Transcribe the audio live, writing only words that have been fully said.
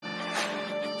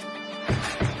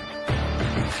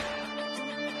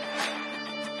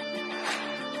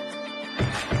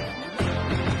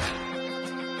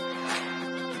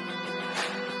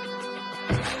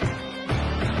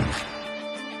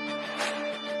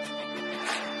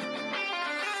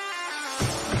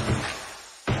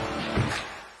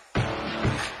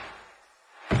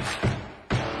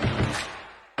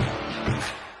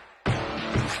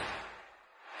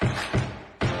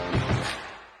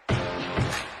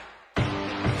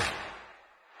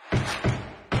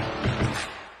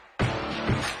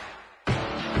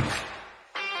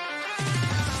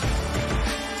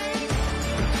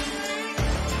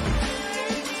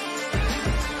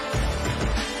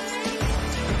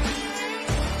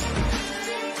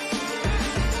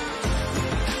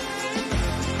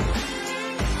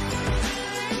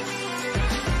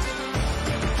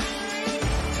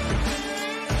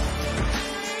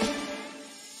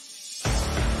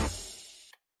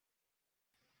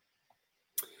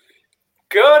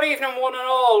Good evening, one and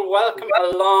all. Welcome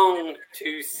along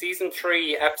to Season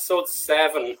 3, Episode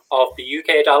 7 of the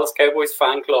UK Dallas Cowboys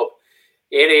Fan Club.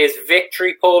 It is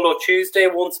Victory Polo Tuesday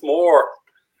once more.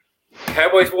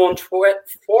 Cowboys won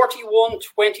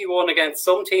 41-21 against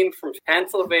some team from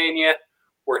Pennsylvania.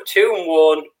 We're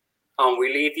 2-1, and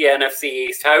we lead the NFC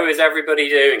East. How is everybody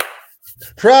doing?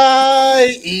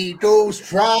 Try, Eagles,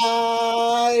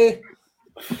 try.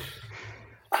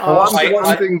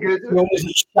 I'm doing good.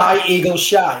 Shy, Eagles,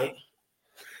 shy.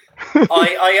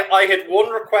 I had one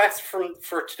request for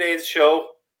today's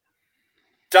show.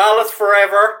 Dallas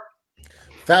forever.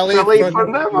 Philly for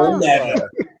never.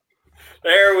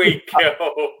 There we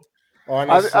go.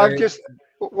 Honestly,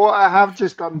 What I have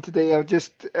just done today, I've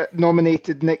just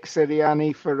nominated Nick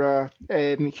Sirianni for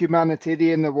a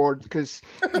humanitarian award because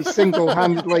he's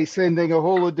single-handedly sending a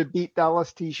whole load of Beat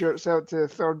Dallas t-shirts out to the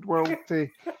third world to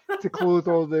clothe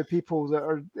all the people that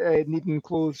are needing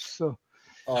clothes. So.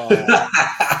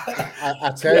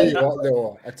 I tell you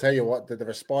what, though. The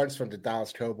response from the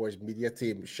Dallas Cowboys media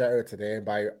team, shout out to them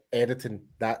by editing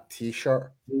that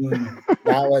T-shirt.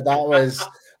 That was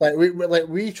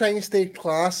we try and stay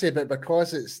classy, but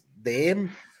because it's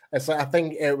them, it's like I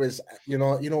think it was. You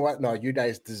know what? No, you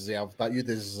guys deserve that. You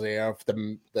deserve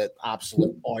the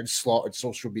absolute onslaught on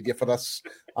social media for this.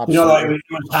 Absolutely. It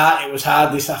was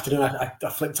hard this afternoon. I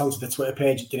flicked onto the Twitter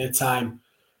page at dinner time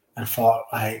and thought,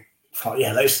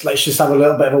 yeah, let's just have a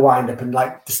little bit of a wind up and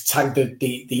just tag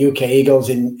the UK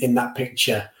Eagles in that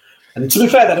picture. And to be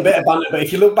fair, they had a bit of banter, but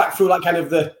if you look back through some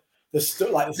of the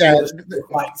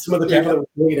people that were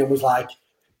reading was like,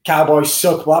 Cowboys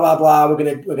suck, blah blah blah. We're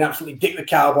gonna absolutely dick the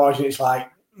Cowboys, and it's like,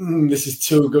 this is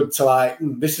too good to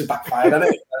this is backfired,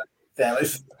 isn't it? Yeah,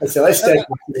 let's stay.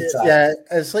 Yeah,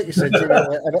 it's like you said, Jimmy, I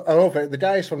don't know the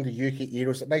guys from the UK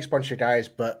Eagles, a nice bunch of guys,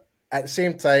 but at the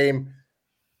same time.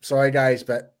 Sorry, guys,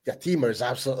 but your team is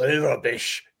absolutely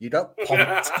rubbish. You got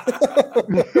pumped.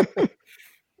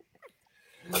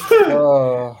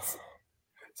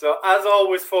 So, as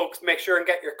always, folks, make sure and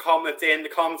get your comments in. The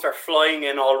comments are flying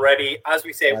in already. As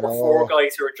we say, we're four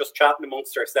guys who are just chatting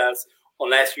amongst ourselves,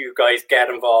 unless you guys get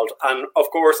involved. And,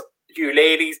 of course, you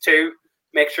ladies, too,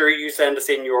 make sure you send us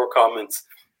in your comments.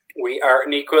 We are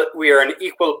an equal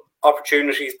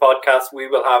opportunities podcast. We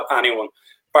will have anyone,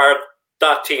 bar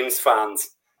that team's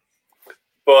fans.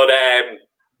 But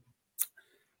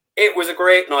it was a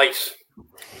great night.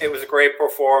 It was a great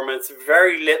performance.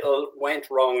 Very little went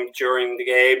wrong during the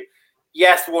game.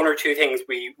 Yes, one or two things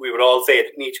we would all say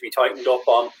that need to be tightened up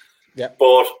on. Yeah.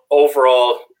 But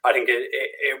overall, I think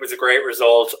it was a great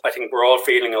result. I think we're all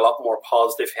feeling a lot more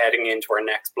positive heading into our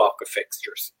next block of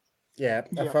fixtures. Yeah.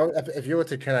 If you were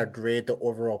to kind of grade the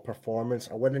overall performance,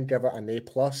 I wouldn't give it an A+.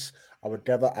 I would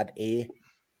give it an A.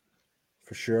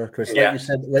 For sure, because like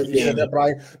you said,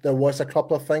 Brian, there was a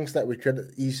couple of things that we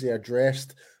could easily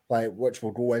addressed, which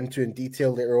we'll go into in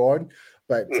detail later on.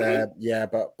 But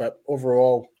but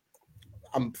overall,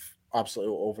 I'm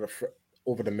absolutely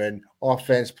over the moon.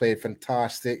 Offense played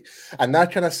fantastic, and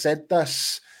that kind of said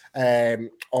this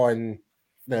on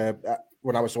the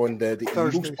when I was on the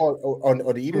Eagles on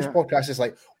the Eagles podcast. It's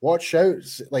like, watch out,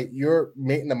 you're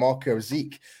making the mockery of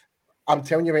Zeke. I'm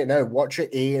telling you right now, watch your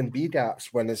A and B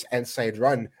gaps when it's inside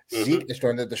run. Zeke is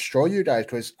going to destroy you guys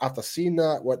because after seeing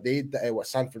that, what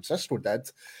San Francisco did,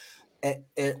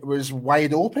 it was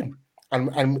wide open,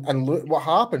 and look what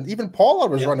happened. Even Pollard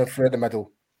was running through the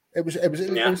middle. It was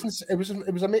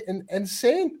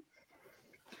insane.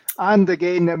 And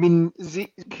again, I mean,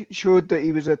 Zeke showed that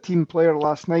he was a team player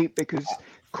last night because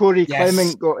Corey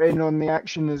Clement got in on the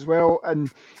action as well.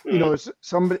 And,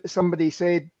 somebody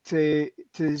said to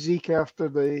Zeke after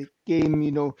the game,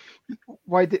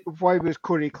 why was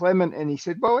Corey Clement? And he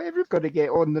said, well, everybody's got to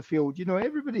get on the field.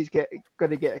 Everybody's got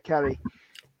to get a carry.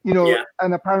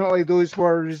 And apparently those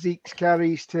were Zeke's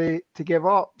carries to give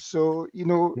up. So, he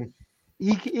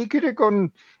could have gone,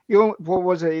 what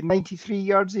was it, 93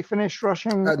 yards he finished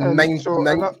rushing? I think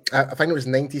it was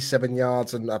 97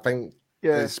 yards, and I think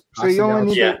so he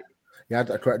only needed. He was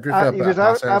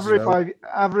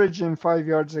averaging 5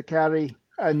 yards a carry,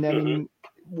 and then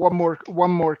one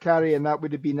more carry, and that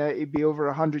would have been it. He'd be over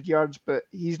 100 yards, but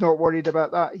he's not worried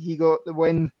about that. He got the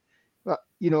win. But,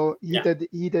 he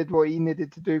did what he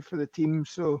needed to do for the team.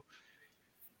 So,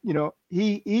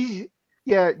 he's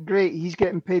great. He's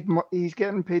getting paid. He's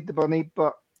getting paid the money,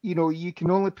 but you can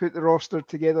only put the roster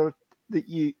together that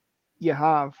you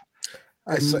have.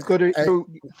 And you've got to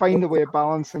find a way of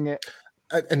balancing it.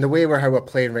 And the way how we're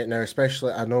playing right now,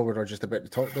 especially, I know we're not just about to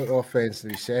talk about the offense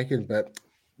in a second, but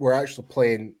we're actually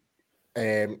playing.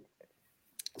 We're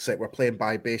playing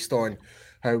based on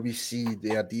how we see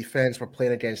their defense. We're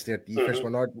playing against their defense.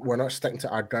 Mm-hmm. We're not sticking to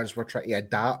our guns. We're trying to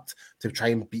adapt to try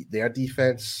and beat their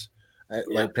defense.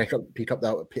 Like pick up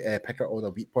all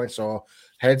the weak points. So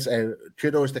heads,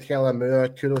 kudos to Kellen Moore,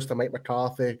 kudos to Mike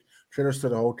McCarthy, kudos to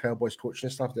the whole Cowboys coaching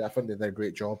staff. I think they did a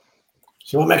great job.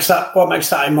 So what makes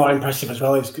that more impressive as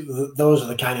well is those are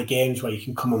the kind of games where you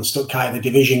can come unstuck. Kind of the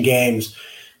division games,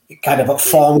 it kind of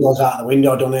form goes out the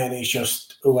window, doesn't it? And it's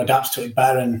just who adapts to it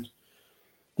better. And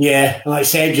like I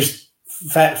say, just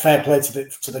fair play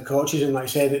to the coaches, and like I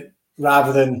say, that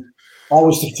rather than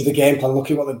always stick to the game plan, look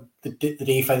at what the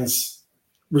defense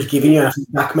was giving you. And I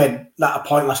think Dak made that a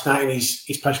point last night in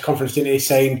his press conference, didn't he?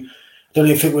 Saying, I don't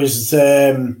know if it was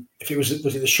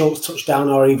the Schultz touchdown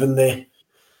or even the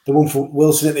one for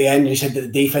Wilson at the end. He said that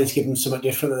the defense gave them something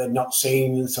different that they'd not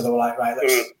seen, and so they were like, right,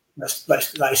 let's like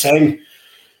you're saying,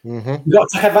 you've got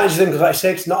to take advantage of them because, like I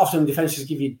say, it's not often defenses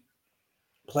give you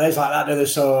players like that, do they?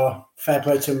 So fair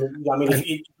play to them. I mean, if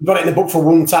you got it in the book for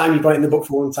one time, you got it in the book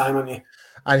for one time, haven't you?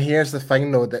 And here's the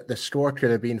thing, though, that the score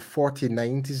could have been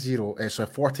 49-0, so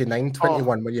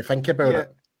 49-21 when you think about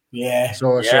it. Yeah.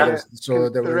 So there was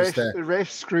the ref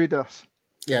screwed us.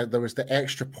 Yeah, there was the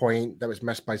extra point that was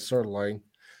missed by Sirloin,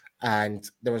 and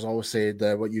there was also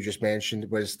what you just mentioned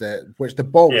was which the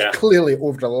ball was clearly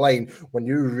over the line. When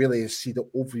you really see the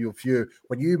overview view,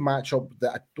 when you match up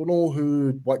I don't know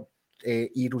what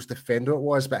Eagles defender it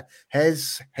was, but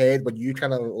his head, when you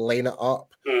kind of line it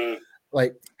up.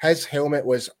 Like his helmet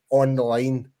was on the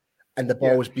line and the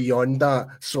ball was beyond that.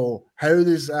 So how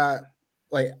does that,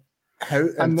 like, how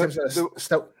in terms of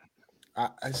still,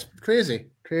 it's crazy.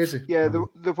 Yeah,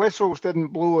 the whistles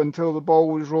didn't blow until the ball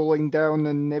was rolling down,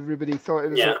 and everybody thought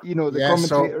it was,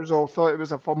 commentators all thought it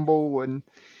was a fumble, and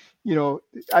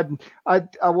I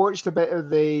watched a bit of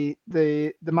the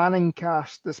Manning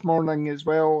cast this morning as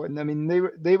well, and I mean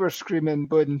they were screaming,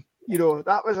 but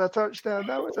that was a touchdown,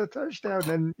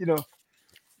 and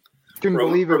couldn't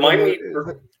believe it.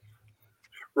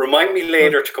 Remind me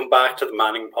later to come back to the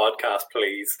Manning podcast,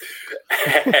 please.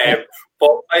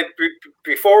 But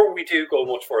before we do go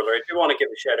much further, I do want to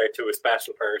give a shout out to a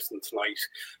special person tonight.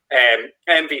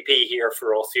 MVP here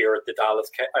for us here at the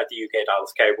UK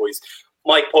Dallas Cowboys.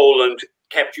 Mike Poland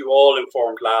kept you all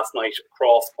informed last night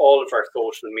across all of our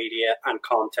social media and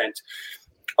content.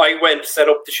 I went to set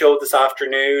up the show this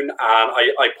afternoon, and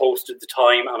I posted the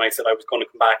time, and I said I was going to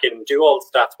come back in and do all the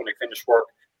stats when I finished work.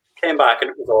 Came back and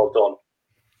it was all done.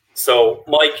 So,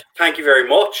 Mike, thank you very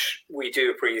much. We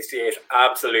do appreciate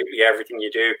absolutely everything you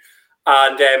do.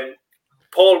 And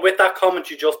Paul, with that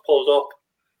comment you just pulled up,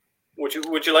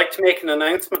 would you like to make an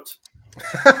announcement?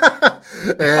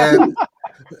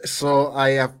 So I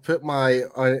have put my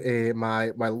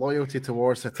loyalty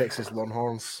towards the Texas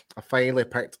Longhorns. I finally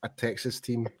picked a Texas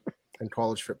team in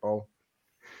college football.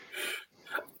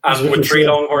 And with 3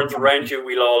 Longhorns around you,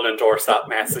 we'll all endorse that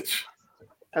message.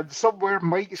 And somewhere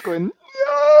Mike is going, no!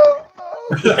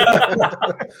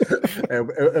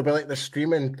 It'll be like the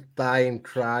screaming, dying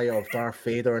cry of Darth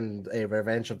Vader and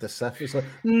Revenge of the Sith. It's like,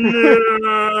 no!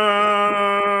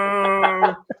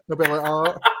 It'll be like,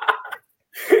 oh.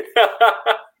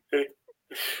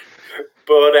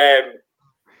 But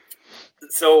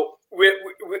so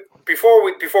before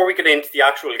we get into the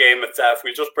actual game itself,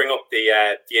 we'll just bring up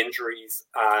the injuries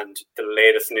and the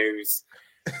latest news.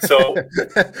 So, the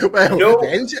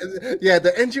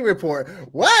injury report.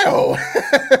 Wow.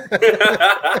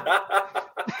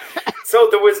 So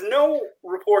there was no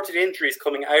reported injuries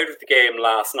coming out of the game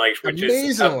last night, which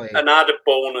is an added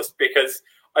bonus, because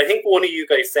I think one of you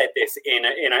guys said this in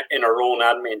our own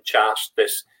admin chat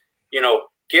that,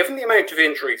 given the amount of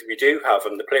injuries we do have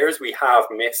and the players we have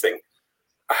missing,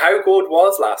 how good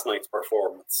was last night's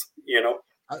performance?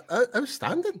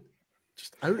 Outstanding.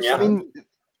 Just outstanding. Yeah. I mean,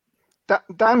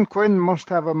 Dan Quinn must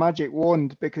have a magic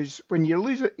wand, because when you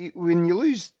lose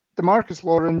DeMarcus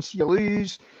Lawrence, you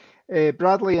lose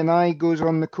Bradley and I goes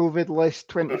on the COVID list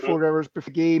 24 hours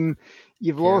before game.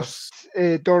 You've lost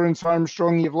Dorrance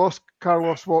Armstrong. You've lost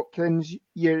Carlos Watkins.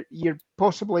 You're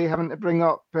possibly having to bring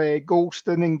up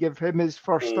Golston and give him his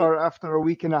first start after a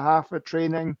week and a half of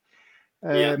training.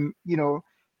 To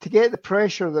get the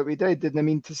pressure that we did, and I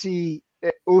mean, to see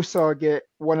Osa get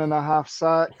 1.5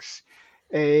 sacks,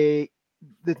 the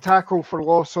tackle for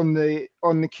loss on the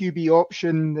QB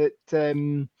option that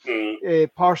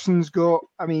Parsons got.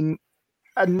 I mean,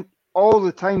 and all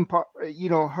the time,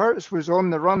 Hurts was on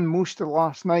the run most of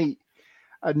last night,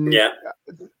 and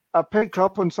I picked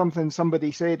up on something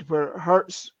somebody said where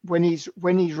Hurts, when he's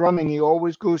running, he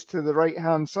always goes to the right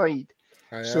hand side.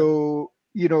 So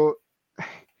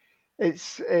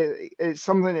it's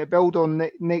something to build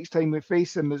on next time we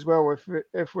face him as well.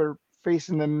 If we're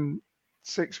facing him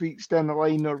 6 weeks down the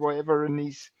line or whatever, and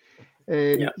he's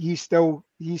still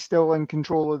in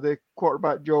control of the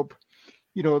quarterback job.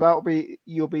 You know,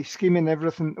 you'll be scheming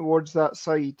everything towards that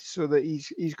side so that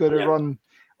he's going to run,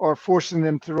 or forcing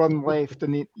them to run left,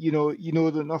 and you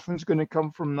know that nothing's going to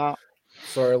come from that.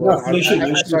 Sorry, Lord.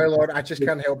 Sorry, Lord. I just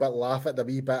can't help but laugh at the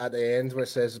wee bit at the end where it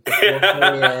says before 3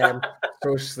 a.m.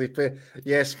 So sleepy.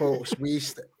 Yes, folks.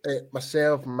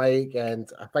 Myself, Mike, and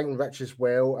I think Rich as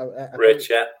well. Rich,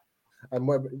 yeah. And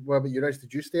what about you guys?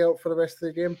 Did you stay out for the rest of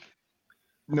the game?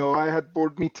 No, I had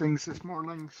board meetings this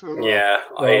morning. So yeah,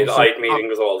 I had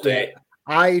meetings all day. Yeah.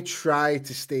 I tried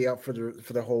to stay up for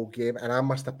the whole game, and I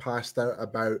must have passed out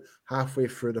about halfway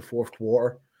through the fourth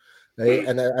quarter. Right,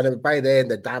 and by then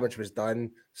the damage was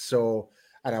done. So,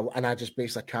 and I just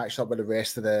basically catched up with the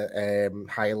rest of the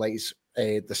highlights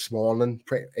this morning.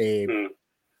 When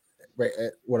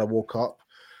I woke up,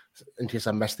 in case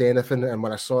I missed anything, and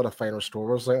when I saw the final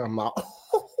score, I was like, I'm not.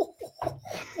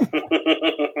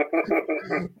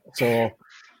 So,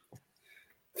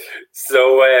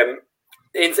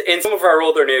 in some of our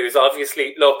other news,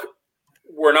 obviously, look.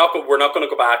 We're not going to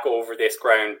go back over this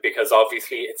ground because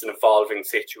obviously it's an evolving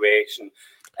situation.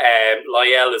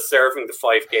 Lyell is serving the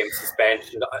 5-game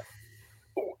suspension.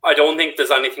 I don't think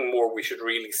there's anything more we should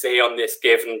really say on this,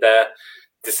 given the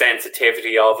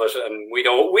sensitivity of it, and we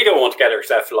don't want to get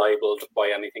ourselves libeled by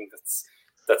anything that's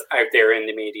out there in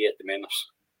the media at the minute.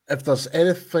 If there's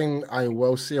anything I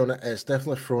will say on it, it's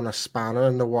definitely thrown a spanner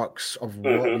in the works of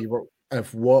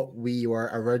what we were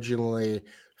originally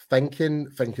thinking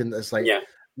it's like,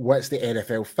 what's the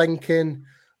NFL thinking,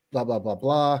 blah, blah, blah,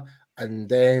 blah. And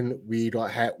then we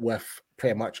got hit with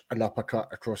pretty much an uppercut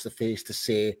across the face to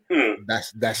say,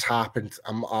 this happened.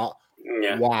 I'm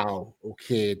wow,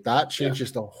 okay. That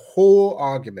changes the whole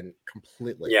argument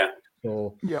completely. Yeah.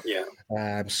 So,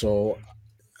 so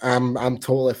I'm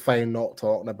totally fine not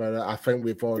talking about it. I think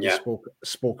we've already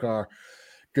spoke our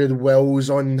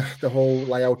goodwills on the whole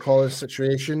Lyell Collins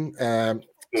situation.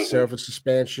 Serve a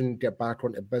suspension, get back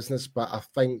onto business, but I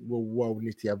think we'll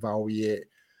need to evaluate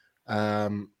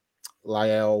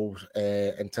Lyell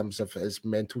in terms of his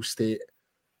mental state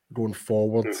going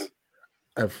forward,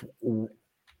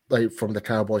 like from the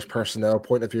Cowboys personnel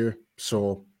point of view.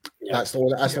 So that's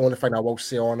the only thing I will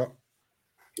say on it.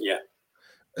 Yeah,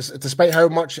 despite how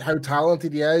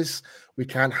talented he is, we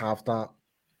can't have that.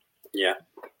 Yeah.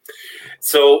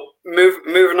 So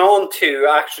moving on to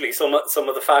actually some of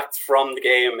the facts from the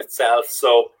game itself.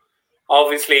 So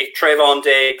obviously Trevon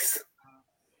Diggs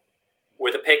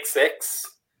with a pick 6,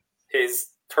 his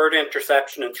 3rd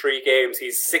interception in 3 games.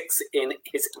 He's 6 in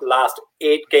his last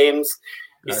 8 games.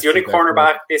 He's the only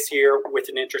cornerback this year with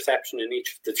an interception in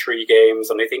each of the 3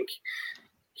 games, and I think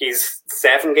he's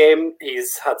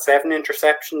He's had 7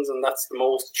 interceptions, and that's the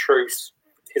most through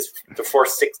the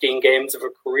first 16 games of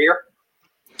a career.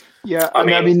 Yeah, I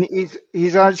mean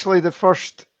he's actually the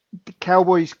first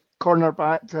Cowboys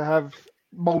cornerback to have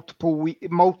multiple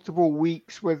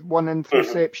weeks with 1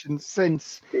 interception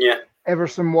since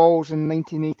Everson Walls in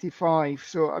 1985.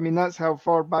 So I mean that's how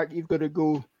far back you've got to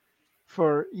go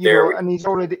for and he's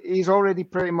already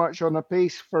pretty much on a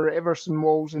pace for Everson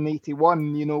Walls in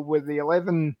 81. You know, with the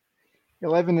 11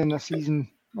 in a season.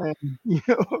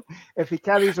 If he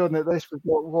carries on at this with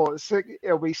what 6,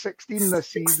 it'll be 16 this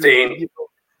season. 16.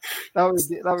 That would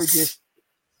just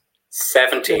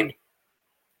 17.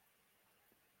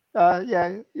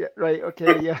 Right.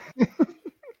 Okay. Yeah.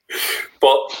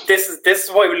 But this is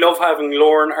why we love having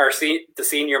Lauren, the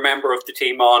senior member of the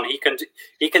team, on.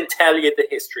 He can tell you the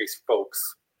histories,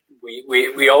 folks.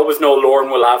 We always know Lauren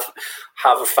will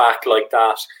have a fact like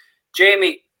that.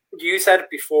 Jamie, you said it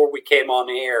before we came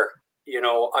on air. You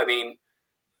know, I mean.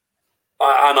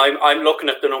 And I'm looking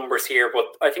at the numbers here,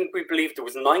 but I think we believe there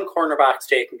was 9 cornerbacks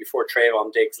taken before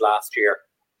Trevon Diggs last year,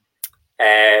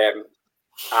 and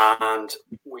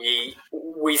we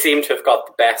seem to have got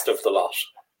the best of the lot.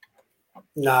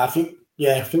 No, I think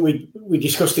we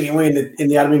discussed it anyway in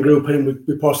the admin group, and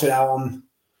we posted it out on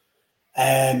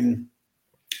the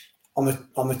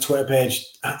Twitter page.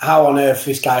 How on earth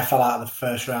this guy fell out of the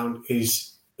first round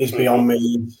is beyond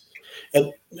me,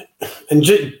 and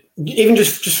even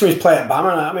just from his play at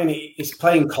Bama, I mean, his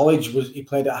play in college he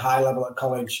played at a high level at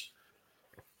college.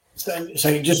 So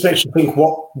it just makes you think,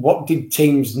 what did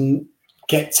teams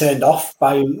get turned off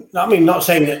by? I mean, not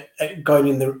saying that going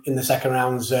in the second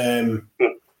rounds anything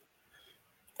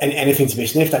to be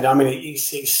sniffed at. I mean,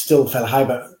 it's still fairly high,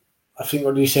 but I think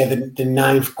what do you say the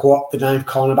ninth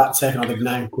cornerback taken, or the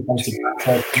 9th?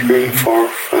 3, 4,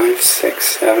 5,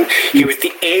 6, 7. He was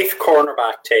the 8th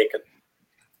cornerback taken.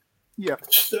 Yeah,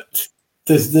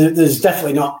 there's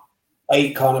definitely not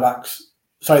 7 cornerbacks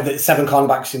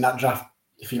in that draft.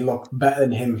 If you look better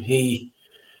than him, it's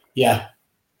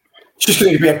just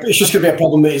going to be a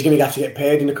problem that he's going to have to get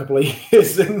paid in a couple of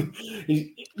years. And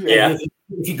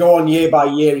if you go on year by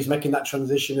year, he's making that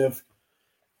transition of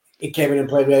he came in and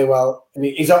played really well, and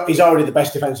he's already the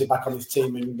best defensive back on his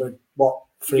team. And we're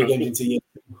 3 games into year.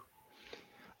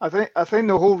 I think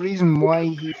the whole reason why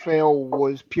he fell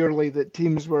was purely that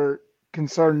teams were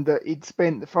concerned that he'd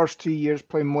spent the first 2 years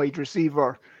playing wide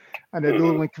receiver, and had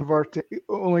only converted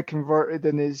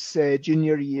in his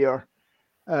junior year.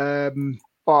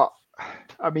 But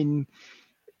I mean,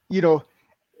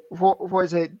 what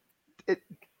is it?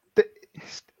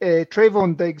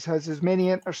 Trayvon Diggs has as many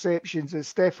interceptions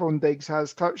as Stephon Diggs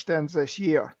has touchdowns this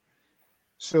year.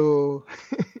 So,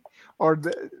 or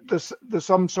there's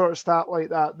some sort of stat like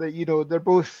that they're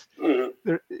both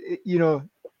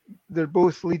they're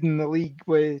both leading the league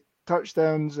with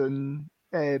touchdowns and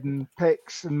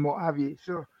picks and what have you.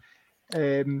 So,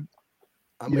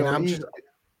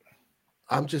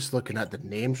 I'm just looking at the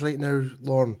names right now,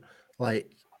 Lauren. Like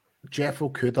Jeff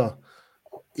Okudah,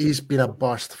 he's been a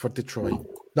bust for Detroit.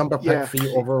 Number pick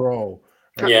 3 overall.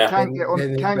 Right? Can't get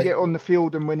on the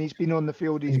field, and when he's been on the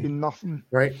field, he's been nothing.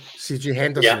 Right, CJ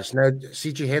Henderson. Now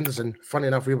CJ Henderson. Funny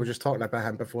enough, we were just talking about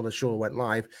him before the show went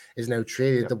live. Is now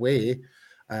traded away.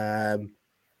 AJ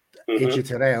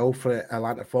Terrell for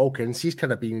Atlanta Falcons. He's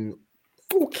kind of been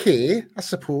okay, I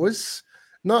suppose.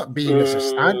 Not being as a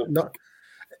stand.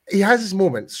 He has his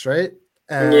moments, right?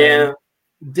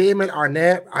 Damon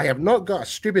Arnett, I have not got a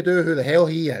Scooby-Doo who the hell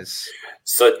he is.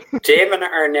 So Damon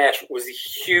Arnett was a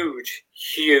huge,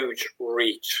 huge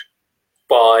reach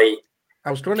by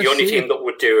the only team that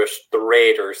would do it, the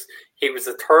Raiders. He was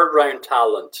a 3rd-round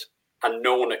talent, and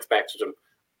no one expected him,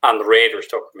 and the Raiders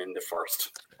took him in the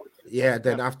first. Yeah,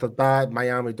 then after that,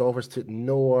 Miami Dolphins took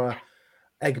Noah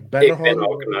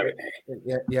Igbenogany,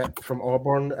 from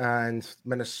Auburn, and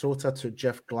Minnesota to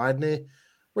Jeff Gladney,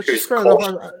 which is fair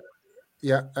enough.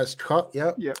 It's cut.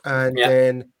 And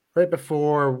then right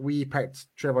before we picked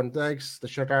Trevon Diggs, the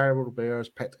Chicago Bears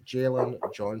picked Jalen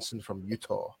Johnson from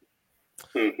Utah.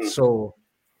 So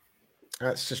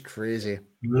that's just crazy.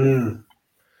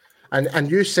 And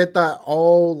you said that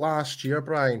all last year,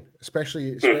 Brian,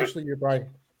 especially you, Brian.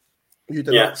 You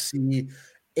did not see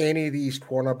any of these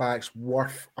cornerbacks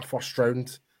worth a first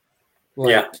round.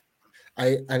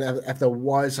 If there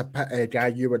was a guy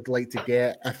you would like to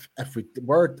get, if we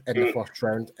were in the first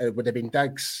round, it would have been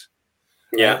Diggs.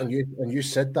 Yeah, and you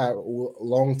said that a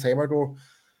long time ago.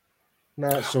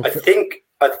 I think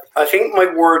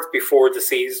my words before the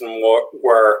season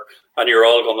were, and you're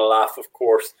all going to laugh, of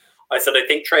course. I said I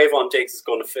think Trayvon Diggs is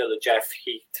going to fill a Jeff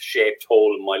Heath-shaped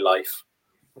hole in my life.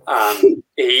 And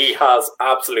he has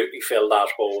absolutely filled that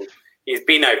hole. He's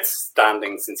been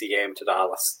outstanding since he came to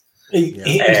Dallas.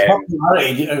 His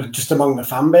popularity just among the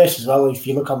fan base as well. If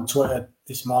you look on Twitter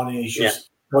this morning, he's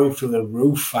just going through the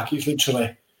roof. Like it's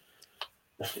literally,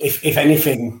 if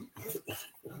anything,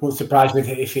 won't surprise me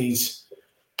if he's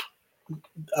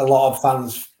a lot of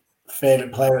fans'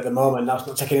 favourite player at the moment. That's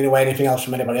not taking away anything else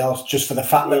from anybody else, just for the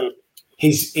fact that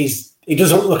he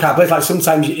doesn't look at it. Like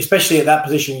sometimes, especially at that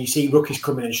position, you see rookies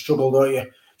come in and struggle, don't you,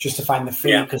 just to find the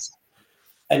feet.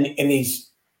 And he's,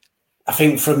 I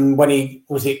think from when he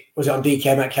was it on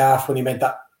DK Metcalf when he made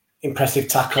that impressive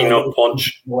tackle,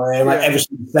 punch. Ever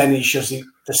since then, it's just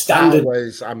the standard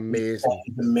was amazing.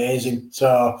 Amazing.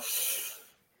 So,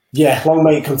 long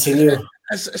may it continue.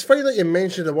 It's funny that you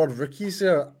mentioned the word rookies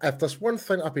there. If there's one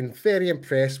thing I've been very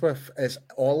impressed with is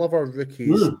all of our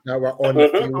rookies that were on the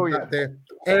field that day.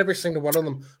 Every single one of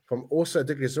them, from Osa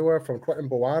Odighizuwa, from Quentin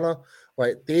Bowana,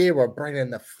 like they were bringing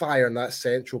the fire in that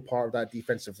central part of that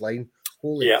defensive line.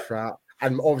 Holy crap.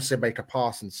 And obviously Micah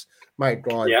Parsons. My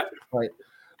God.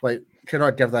 Like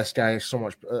cannot give this guy so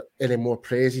much any more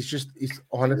praise. He's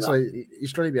honestly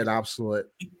he's going to be an absolute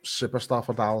superstar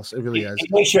for Dallas. It really is. It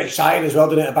makes you excited as well,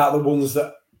 doesn't it, about the ones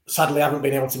that sadly haven't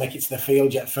been able to make it to the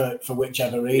field yet for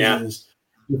whichever reasons.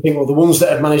 You think, well, the ones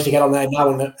that have managed to get on there now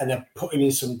and are putting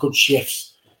in some good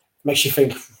shifts makes you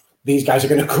think these guys are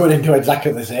going to go in and do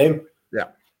exactly the same.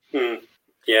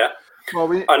 Well,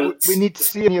 we need to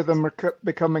see any of them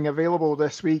becoming available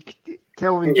this week.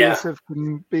 Kelvin Joseph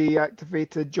can be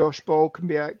activated. Josh Ball can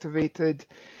be activated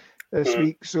this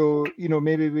week. So,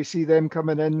 maybe we see them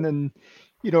coming in. And,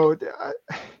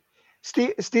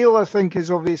 Steele, I think,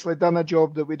 has obviously done a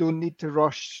job that we don't need to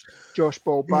rush Josh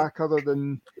Ball back other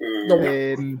than...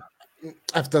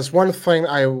 if there's one thing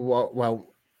are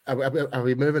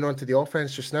we moving on to the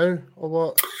offense just now or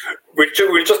what? We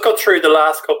just got through the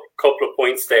last couple of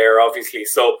points there, obviously.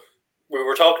 So we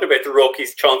were talking about the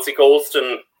rookies. Chauncey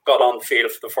Golston got on the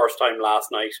field for the first time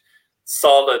last night.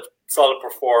 Solid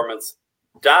performance.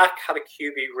 Dak had a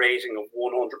QB rating of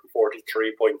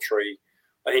 143.3.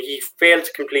 I think he failed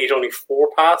to complete only 4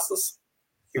 passes.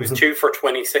 He was 2 for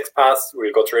 26 passes.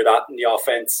 We'll go through that in the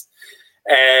offense.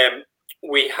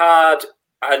 We had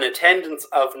an attendance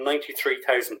of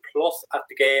 93,000 plus at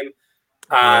the game.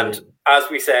 And as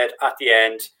we said at the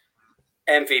end,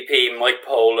 MVP Mike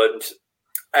Poland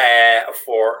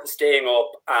for staying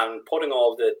up and putting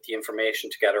all the information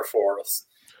together for us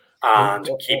and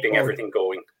keeping everything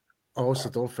going. Also,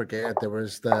 don't forget there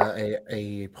was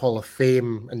a Hall of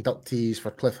Fame inductees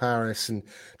for Cliff Harris and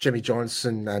Jimmy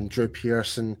Johnson and Drew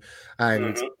Pearson,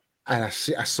 and I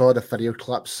saw the video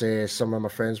clips. Some of my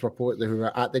friends who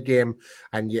were at the game,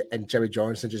 and Jimmy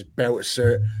Johnson just belts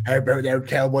out, "How about the old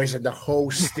Cowboys?" and the whole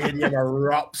stadium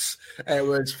erupts. It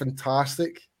was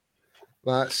fantastic.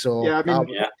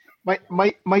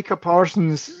 Micah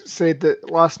Parsons said that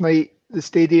last night the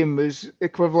stadium was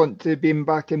equivalent to being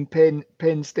back in Penn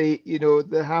State,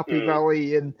 the Happy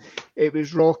Valley, and it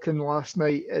was rocking last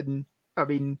night. And I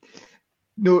mean,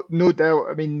 no doubt.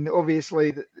 I mean,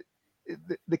 obviously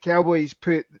the Cowboys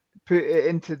put it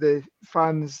into the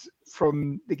fans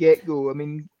from the get-go. I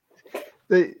mean,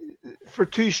 for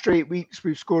 2 straight weeks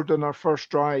we've scored on our first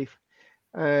drive.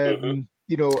 And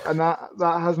that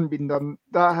hasn't been done.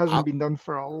 That hasn't been done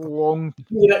for a long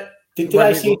time.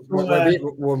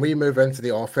 When we move into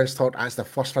the offense talk, that's the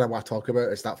first thing I want to talk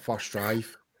about is that first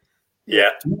drive.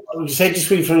 Yeah. You said just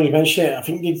when you mentioned it, I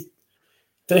think I don't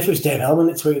know if it was Dave Hellman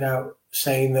that tweeted out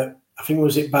saying that, I think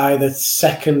was it by the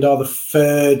second or the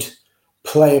third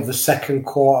play of the second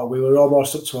quarter, we were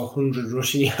almost up to 100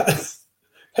 rushing yards.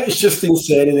 It's just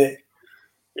insane, isn't it?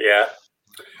 Yeah.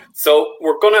 So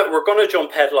we're gonna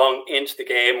jump headlong into the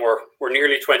game. We're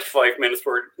nearly 25 minutes.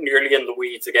 We're nearly in the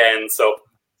weeds again. So.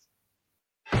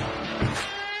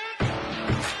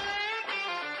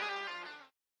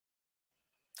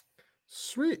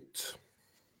 Sweet.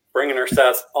 Bringing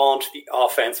ourselves onto the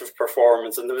offensive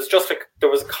performance, and there was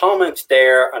a comment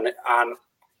there, and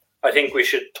I think we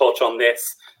should touch on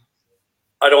this.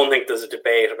 I don't think there's a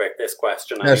debate about this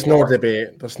question. There's anymore. no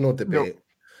debate. There's no debate. No.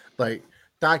 Like,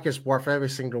 Dak is worth every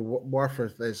single worth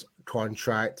of his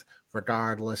contract,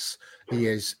 regardless. He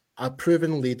is a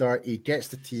proven leader. He gets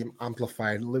the team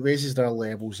amplified, raises their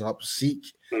levels up.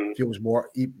 Zeke feels more.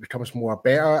 He becomes more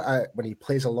better when he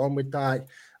plays along with Dak.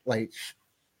 Like,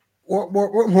 what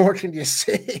more can you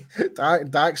say?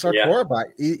 Dak's our quarterback.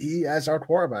 He is our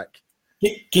quarterback.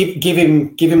 Give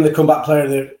him the comeback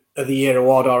player of the year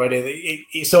award already.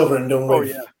 It's over and done with. Oh,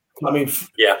 yeah. I mean,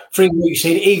 3 weeks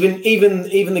in,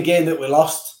 even the game that we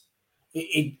lost,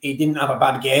 he didn't have a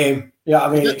bad game. Yeah, I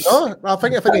mean, I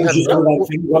think had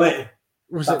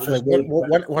was it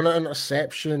like one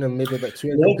interception and maybe about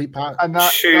 2 incomplete passes.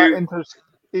 And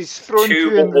he's thrown 2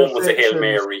 interceptions. One was a Hail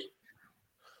Mary.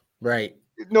 Right.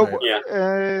 No,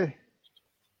 right.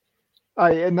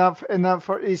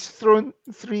 He's thrown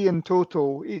 3 in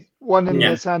total. One in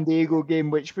the San Diego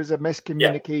game, which was a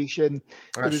miscommunication.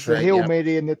 There was the Hail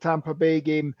Mary in the Tampa Bay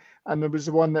game, and there was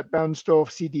the one that bounced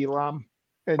off CD Lamb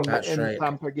in the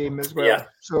Tampa game as well. Yeah.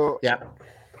 So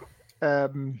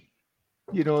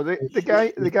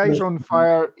the guy's on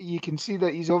fire. You can see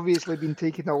that he's obviously been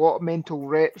taking a lot of mental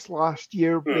reps last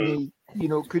year when he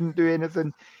couldn't do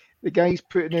anything. The guy's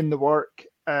putting in the work.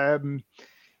 And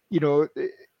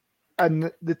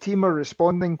the team are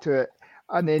responding to it.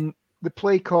 And then the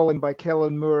play calling by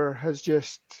Kellen Moore has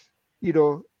just, it's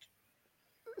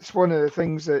one of the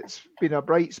things that's been a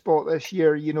bright spot this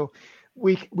year.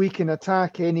 We can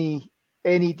attack any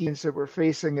defense that we're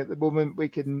facing at the moment. We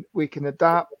can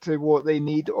adapt to what they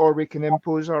need, or we can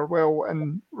impose our will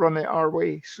and run it our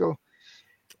way. So,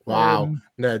 wow,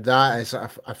 no, that is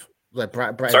like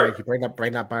Brian, you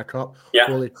bring that back up. Yeah.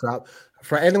 Holy crap!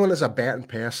 For anyone that's a betting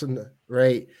person,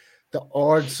 right? The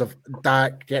odds of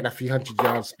Dak getting a few hundred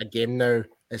yards a game now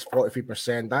is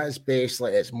 43%. That is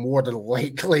basically, it's more than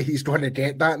likely he's going to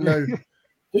get that now. Do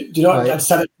you know? Just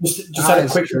had a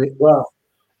quick as well.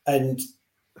 And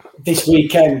this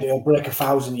weekend he'll break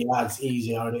 1,000 yards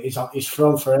easy already. He's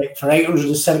thrown for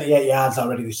 878 yards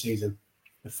already this season.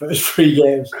 The first 3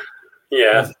 games.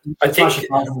 Yeah, I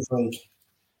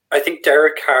think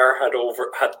Derek Carr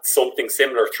had something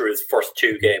similar through his first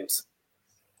 2 games,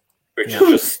 which is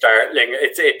just startling.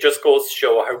 It just goes to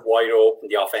show how wide open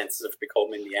the offenses have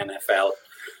become in the NFL.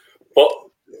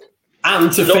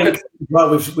 And to think,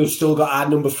 we've still got our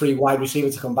number 3 wide receiver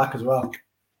to come back as well.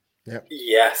 Yep.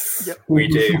 Yes, we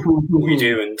do. We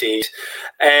do indeed.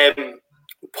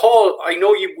 Paul, I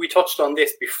know we touched on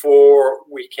this before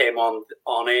we came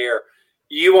on air.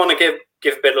 You want to give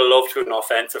give a bit of love to an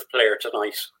offensive player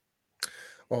tonight.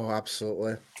 Oh,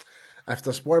 absolutely. If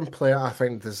there's one player I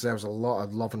think deserves a lot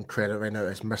of love and credit right now,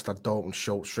 it's Mr. Dalton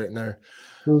Schultz right now.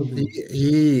 Mm-hmm.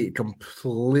 He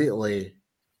completely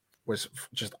was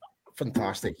just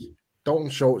fantastic. Dalton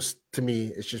Schultz, to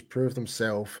me, has just proved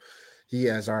himself. He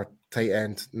is our tight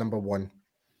end number one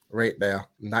right there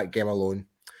in that game alone.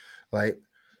 Like,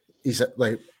 he's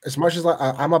like, as much as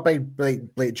I'm a big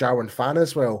Blake Jarwin fan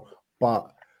as well,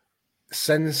 but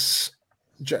since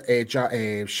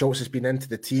Schultz has been into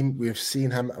the team, we've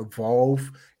seen him evolve.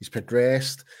 He's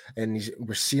progressed, and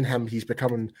we're seeing him. He's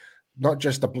becoming not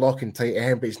just a blocking tight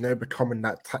end, but he's now becoming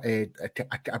that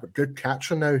a good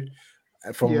catcher now.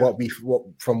 From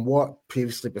what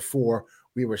previously before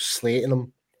we were slating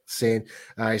him, saying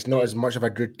he's not as much of a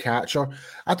good catcher.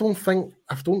 I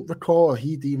don't recall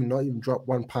he'd not even dropped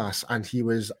one pass, and he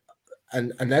was,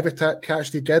 and every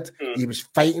catch he did, he was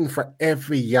fighting for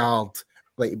every yard.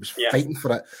 Like, he was fighting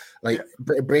for it, like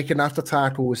breaking after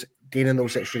tackles, gaining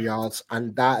those extra yards,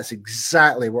 and that is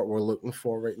exactly what we're looking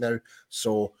for right now.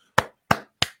 So,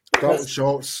 Dalton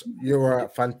Schultz, you were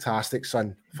fantastic,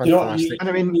 son. Fantastic. And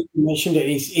I mean, you mentioned it.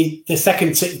 He's the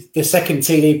second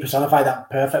TD personified that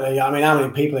perfectly. I mean, how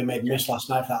many people he made miss last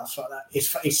night for that?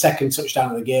 His second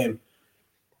touchdown of the game.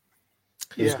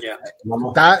 Yeah.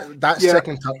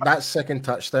 That second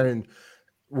touchdown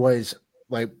was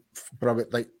like probably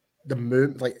like the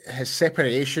move, like his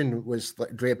separation was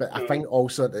like great, but I think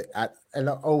also that in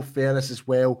all fairness as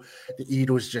well, the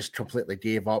Eagles just completely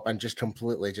gave up and just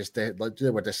completely just they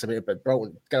were decimated. But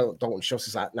Dalton Schultz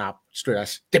is like, nah, screw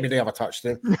this, give me the other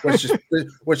touchdown.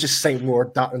 We're just saying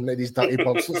more these dirty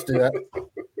bugs. Let's do it.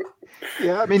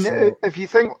 Yeah, I mean, if you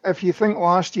think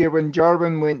last year when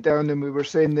Jarwin went down and we were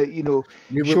saying that, you know,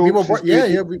 we were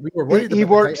worried. He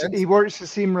works the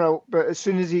seam route, but as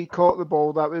soon as he caught the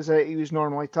ball, that was it. He was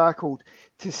normally tackled.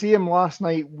 To see him last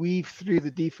night weave through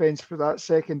the defense for that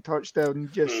second touchdown,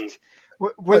 just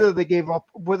whether they gave up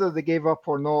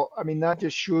or not, I mean, that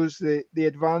just shows the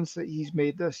advance that he's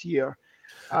made this year.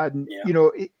 And you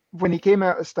know, when he came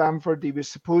out of Stanford, he was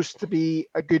supposed to be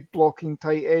a good blocking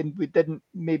tight end. We didn't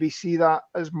maybe see that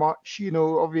as much, you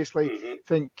know. Obviously, I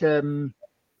think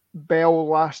Bell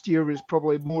last year was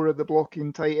probably more of the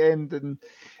blocking tight end,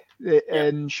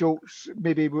 and Schultz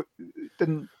maybe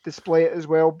didn't display it as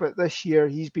well. But this year,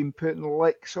 he's been putting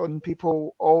licks on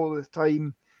people all the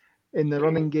time in the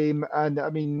running game, and I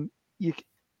mean,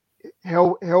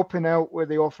 helping out with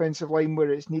the offensive line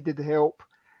where it's needed help.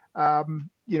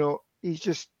 You know,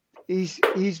 he's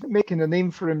making a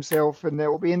name for himself, and it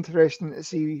will be interesting to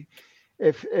see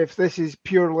if this is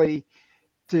purely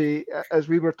to, as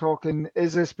we were talking,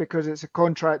 is this because it's a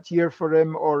contract year for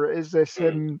him, or is this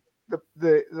him?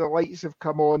 The lights have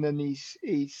come on, and he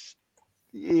is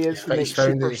the next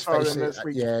superstar in this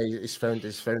week. Yeah, he's found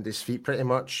his feet pretty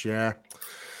much. Yeah,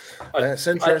 it's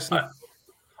interesting.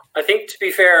 I think, to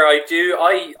be fair, I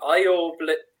owe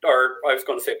I was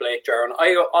going to say Blake Jarwin.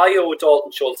 I owe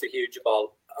Dalton Schultz a huge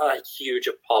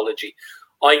apology.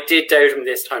 I did doubt him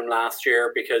this time last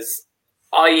year because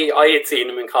I had seen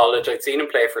him in college. I'd seen him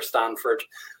play for Stanford,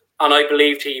 and I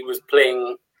believed he was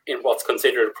playing in what's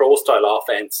considered a pro-style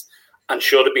offense and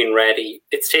should have been ready.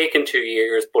 It's taken 2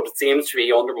 years, but it seems to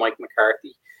be under Mike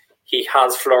McCarthy. He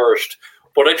has flourished.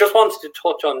 But I just wanted to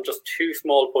touch on just two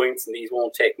small points, and these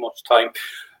won't take much time.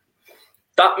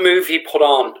 That move he put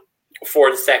on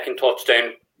for the second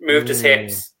touchdown, moved his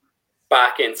hips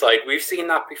back inside. We've seen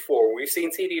that before. We've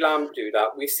seen CeeDee Lamb do that.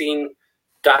 We've seen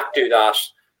Dak do that.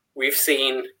 We've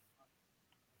seen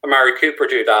Amari Cooper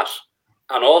do that.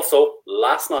 And also,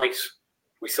 last night,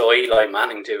 we saw Eli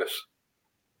Manning do it.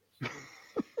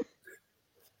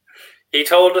 He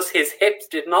told us his hips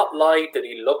did not lie, that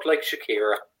he looked like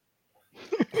Shakira.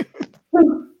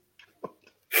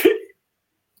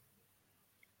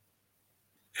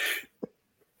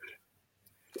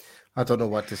 I don't know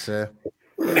what to say.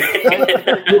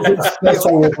 That's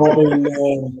all we've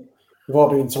all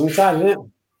been tongue-tied, isn't it?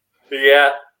 Yeah.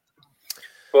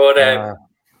 But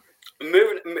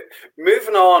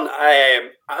moving on,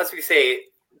 as we say,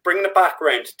 bringing it back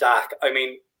around to Dak, I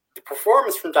mean, the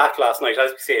performance from Dak last night,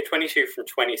 as we say, 22 from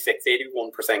 26,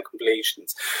 81%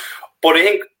 completions. But I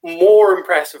think more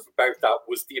impressive about that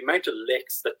was the amount of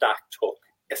licks that Dak took,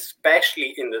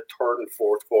 especially in the third and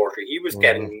fourth quarter. He was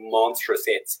getting monstrous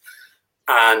hits,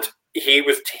 and he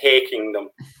was taking them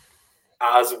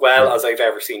as well as I've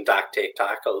ever seen Dak take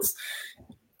tackles.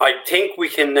 I think we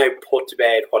can now put to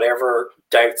bed whatever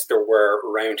doubts there were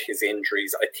around his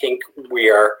injuries. I think we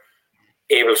are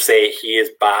able to say he is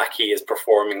back. He is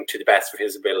performing to the best of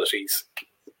his abilities.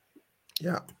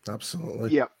 Yeah,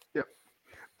 absolutely. Yeah.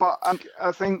 But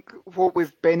I think what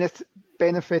we've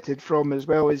benefited from as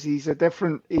well is he's a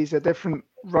different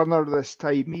runner this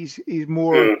time. He's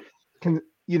more,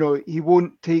 he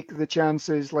won't take the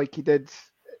chances like he did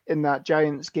in that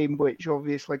Giants game, which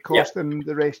obviously cost him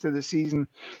the rest of the season.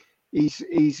 He's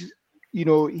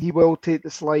he will take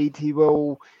the slide. He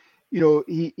will,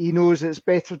 he knows it's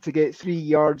better to get 3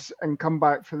 yards and come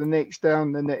back for the next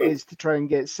down than it is to try and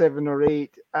get 7 or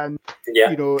 8 and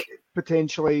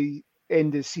potentially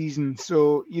end the season.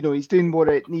 So he's doing what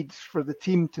it needs for the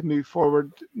team to move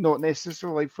forward, not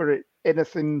necessarily for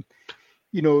anything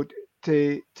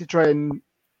to try and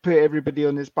put everybody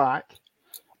on his back.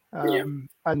 And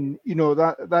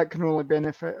that can only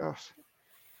benefit us.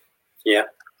 Yeah,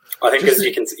 I think as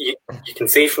you can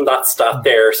see from that stat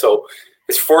there. So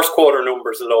his first quarter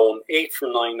numbers alone: 8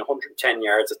 from 9, 110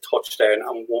 yards, a touchdown,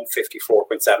 and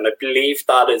 154.7. I believe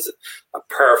that is a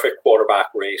perfect quarterback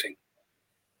rating.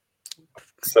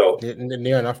 So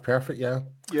near enough perfect, yeah.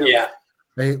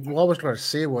 What I was going to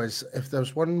say was, if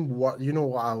there's one word,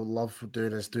 what I love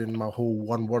doing is doing my whole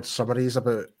one-word summaries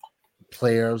about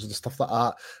players and stuff like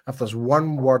that. If there's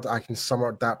one word I can sum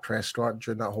up Dak Prescott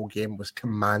during that whole game, was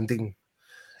commanding.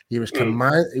 He was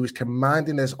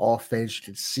commanding his offense. You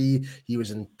could see he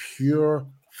was in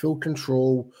full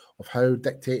control of how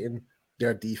dictating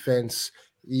their defense.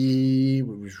 He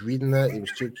was reading it. He was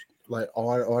just like,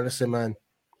 honestly, man.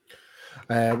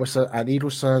 What's that? An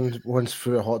Edelson once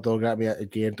threw a hot dog at me at a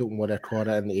game. Don't want to call it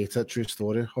and ate it. True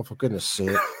story. Oh, for goodness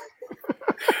sake.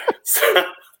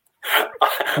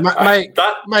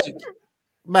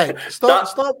 Mike,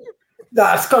 stop.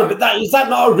 That's got to be that. Is that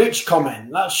not a rich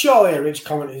comment? That's surely a rich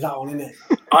comment. Is that one, isn't it?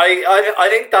 I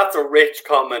think that's a rich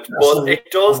comment, but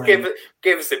it does give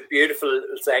us a beautiful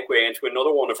little segue into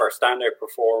another one of our standout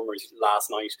performers last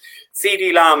night.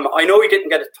 CeeDee Lamb. I know he didn't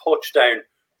get a touchdown,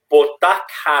 but that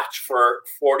catch for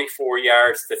 44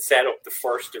 yards that set up the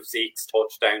first of Zeke's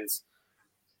touchdowns.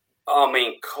 I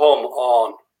mean, come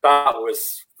on, that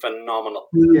was phenomenal.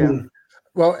 Yeah.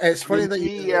 Well, it's funny that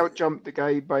he out-jumped the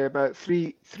guy by about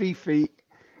three feet.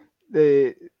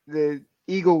 The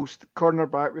Eagles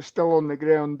cornerback was still on the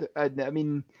ground, and I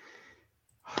mean,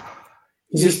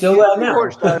 is he still there now?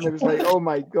 And it was like, oh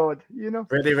my god,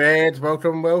 Ready, Red,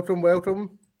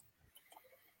 welcome.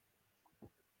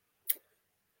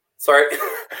 Sorry,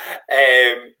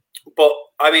 but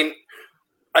I mean,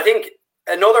 I think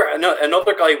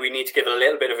another guy we need to give a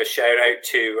little bit of a shout out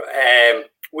to.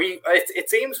 It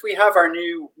seems we have our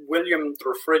new William the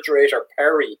Refrigerator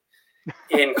Perry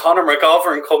in Connor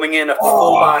McGovern coming in at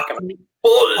fullback and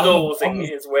bulldozing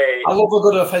his way. I love a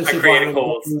good offensive line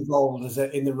involved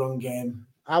in the run game.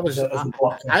 I love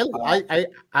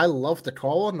the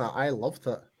call on that. I loved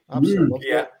it. Absolutely.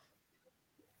 Yeah.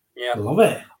 I love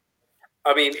it.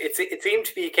 I mean, it seemed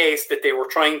to be a case that they were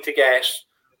trying to get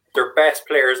their best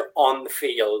players on the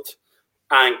field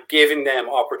and giving them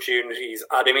opportunities.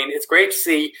 And I mean, it's great to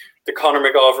see that Connor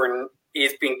McGovern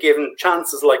is being given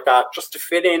chances like that just to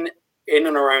fit in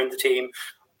and around the team.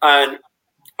 And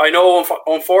I know,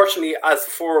 unfortunately, as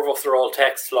the four of us are all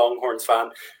Texas Longhorns fan,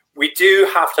 we do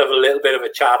have to have a little bit of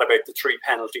a chat about the 3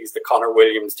 penalties that Connor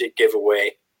Williams did give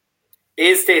away.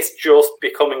 Is this just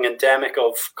becoming endemic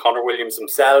of Connor Williams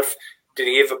himself? Did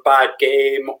he have a bad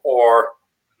game, or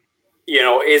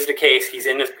is the case he's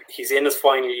in his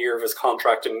final year of his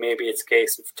contract and maybe it's a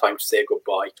case of time to say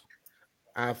goodbye?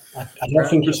 I don't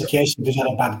think it's a case of he's had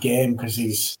a bad game, because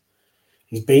he's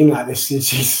been like this since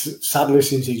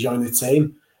he joined the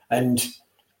team, and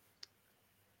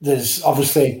there's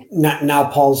obviously now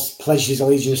Paul's pledged his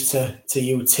allegiance to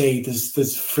UT.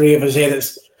 There's 3 of us here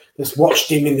that's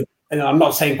watched him in the. And I'm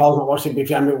not saying Paul's not watched him,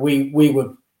 but I mean,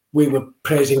 we were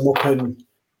praising him up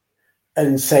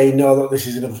and saying, no, look, this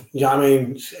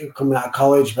isn't, coming out of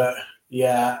college. But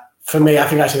yeah, for me, I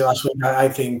think I said it last week, I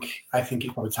think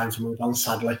it's probably time to move on,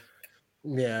 sadly.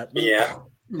 Yeah. Yeah.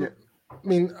 I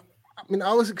mean,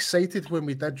 I was excited when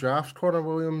we did draft Connor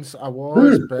Williams. I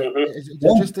was, but it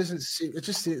just doesn't seem. It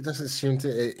doesn't seem to.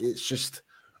 It's just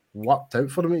worked out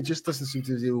for him. It just doesn't seem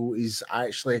to. He's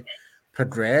actually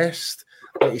progressed.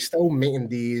 But he's still making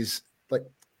these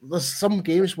There's some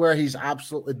games where he's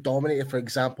absolutely dominated. For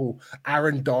example,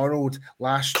 Aaron Donald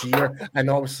last year, and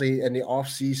obviously in the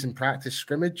off-season practice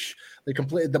scrimmage, they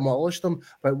completely demolished them.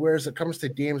 But whereas it comes to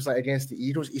games like against the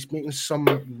Eagles, he's making some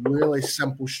really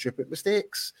simple, stupid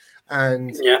mistakes. And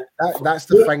that's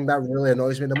the thing that really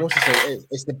annoys me the most.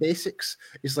 It's the basics.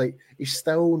 It's like he's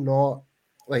still not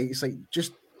it's like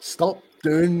just stop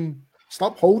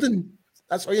holding.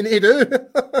 That's all you need to do.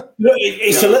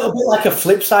 It's a little bit like a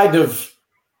flip side of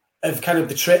kind of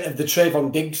the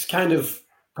Trayvon Diggs kind of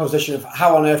position of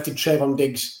how on earth did Trayvon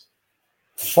Diggs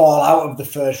fall out of the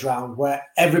first round, where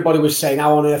everybody was saying,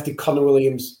 how on earth did Connor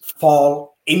Williams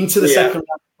fall into the second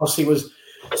round? Because he was,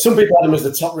 some people had him as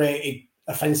the top rated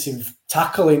offensive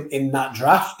tackle in that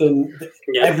draft, and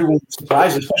everyone was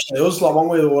surprised, especially us. Like one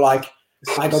way, they were like,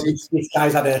 "My God, this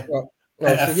guy's had a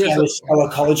fairly stellar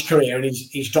college career, and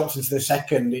he's dropped into the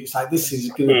second." It's like, this is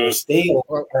going to be a steal.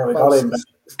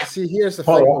 See, here's the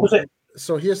thing.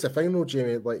 So here's the thing, though,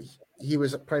 Jamie. Like, he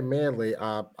was primarily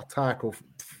a tackle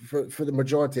for the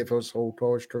majority of his whole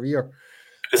college career.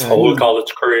 His whole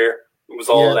college career was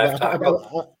all left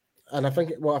tackle. And I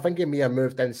think he may have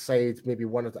moved inside. Maybe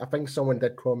I think someone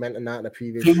did comment on that in a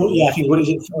previous. I think what is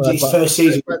it? His first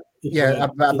season. But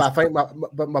I think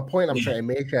my point I'm trying to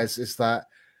make is that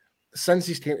since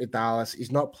he's came to Dallas,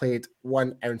 he's not played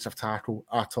 1 ounce of tackle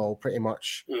at all. Pretty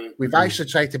much, we've actually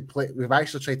tried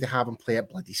to have him play at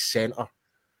bloody center,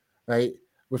 right?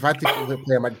 We've had to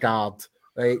play him at guard,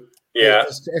 right? Yeah,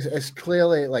 it's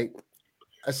clearly like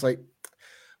it's like.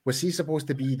 Was he supposed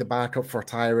to be the backup for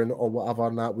Tyron or whatever?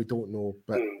 And that we don't know.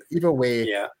 But either way,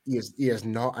 he is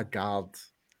not a guard.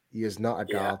 He is not a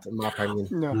guard, in my opinion.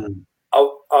 No. I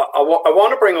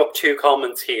want to bring up 2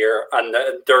 comments here, and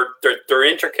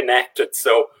they're interconnected.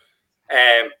 So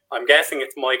I'm guessing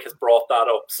it's Mike has brought that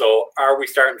up. So are we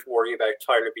starting to worry about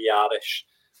Tyler Biadasz?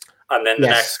 And then the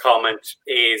next comment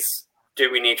is,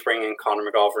 do we need to bring in Conor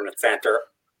McGovern at centre?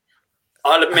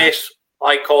 I'll admit,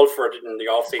 I called for it in the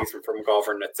off-season for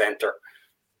McGovern at centre.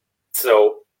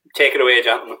 So take it away,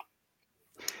 gentlemen.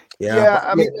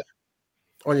 I mean,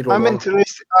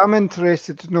 I'm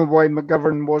interested to know why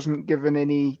McGovern wasn't given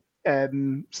any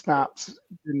snaps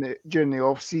during the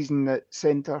off-season at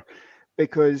centre,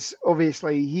 because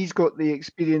obviously he's got the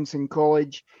experience in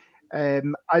college.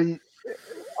 I've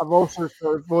also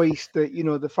sort of voiced that,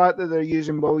 the fact that they're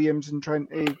using Williams and trying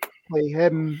to play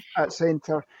him at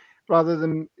centre, rather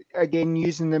than, again,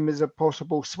 using them as a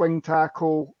possible swing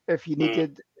tackle if you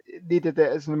needed it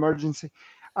as an emergency.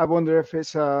 I wonder if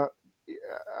it's a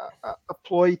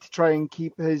ploy to try and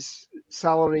keep his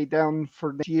salary down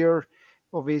for this year.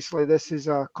 Obviously, this is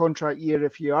a contract year.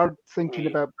 If you are thinking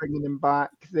about bringing him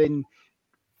back, then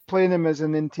playing him as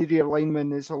an interior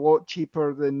lineman is a lot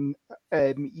cheaper than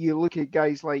you look at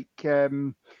guys like,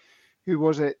 who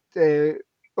was it?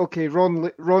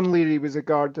 Ron Leary was a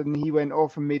guard and he went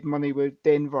off and made money with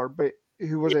Denver, but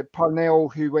who was it? Parnell,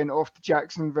 who went off to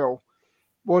Jacksonville,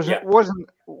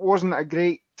 wasn't a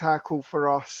great tackle for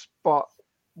us, but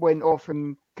went off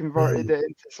and converted it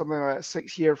into something like a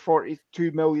 6-year,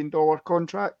 $42 million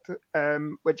contract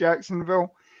with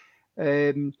Jacksonville.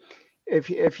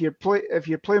 If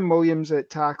you're playing Williams at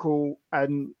tackle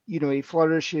and he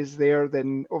flourishes there,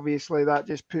 then obviously that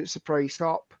just puts the price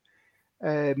up.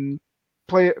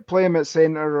 Play him at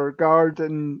centre or guard,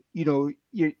 and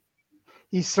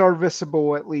he's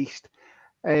serviceable at least.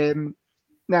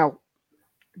 Now,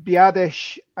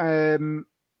 Biadasz,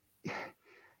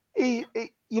 he's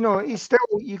still.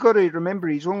 You got to remember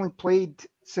he's only played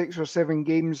 6 or 7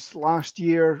 games last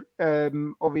year.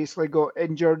 Obviously got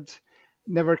injured.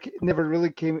 Never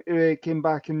really came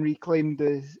back and reclaimed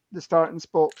the starting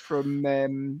spot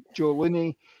from Joe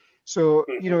Looney. So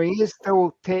he is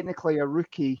still technically a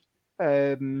rookie.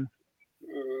 And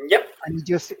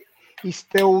he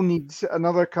still needs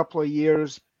another couple of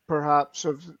years, perhaps,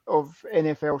 of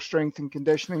NFL strength and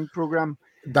conditioning program.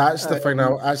 That's the thing.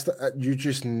 Now, you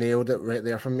just nailed it right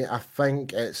there for me. I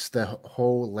think it's the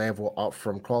whole level up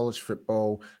from college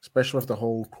football, especially with the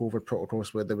whole COVID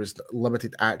protocols, where there was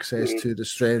limited access to the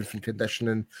strength and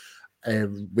conditioning,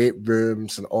 weight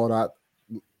rooms, and all that,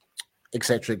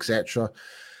 etc., etc.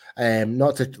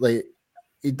 Not to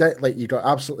he got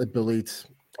absolutely bullied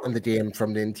in the game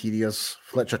from the interiors,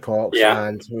 Fletcher Cox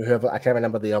and whoever, I can't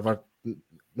remember the other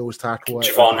nose tackle.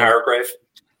 Javon Hargrave.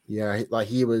 Yeah,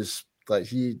 he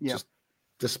just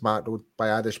dismantled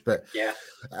Biadasz, but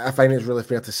I find it's really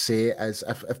fair to say is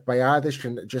if Biadasz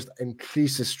can just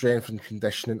increase his strength and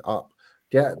conditioning up,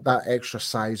 get that extra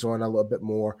size on a little bit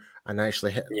more, and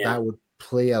actually hit, that would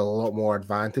play a lot more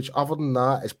advantage. Other than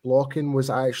that, his blocking was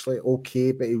actually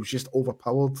okay, but he was just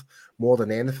overpowered more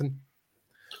than anything.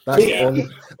 That's only,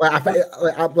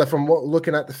 from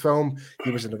looking at the film,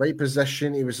 he was in the right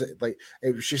position. He was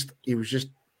he was just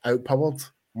outpowered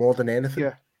more than anything.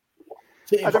 Yeah.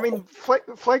 And I mean,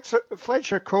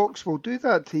 Fletcher Cox will do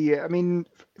that to you. I mean,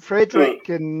 Frederick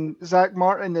and Zach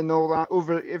Martin and all that.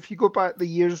 If you go back the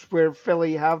years where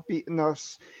Philly have beaten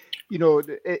us,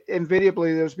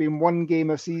 invariably there's been one game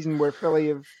a season where Philly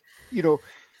have,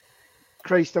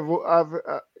 Christ, I've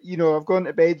gone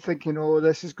to bed thinking, oh,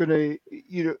 this is gonna,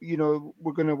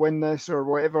 we're gonna win this or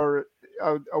whatever,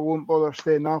 I won't bother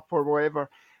staying up or whatever.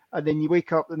 And then you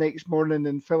wake up the next morning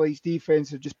and Philly's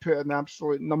defense have just put an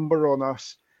absolute number on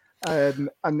us. And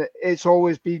it's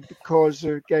always been because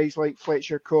of guys like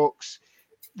Fletcher Cox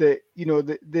that, you know,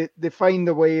 they find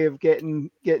a way of getting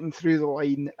through the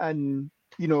line. And,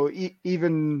 you know,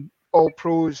 even all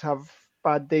pros have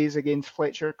bad days against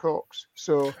Fletcher Cox.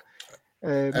 So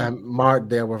Mark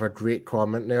there with a great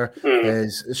comment there.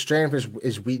 His strength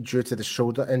is weak due to the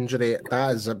shoulder injury.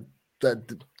 That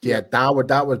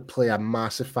would play a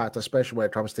massive factor, especially when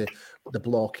it comes to the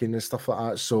blocking and stuff like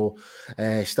that. So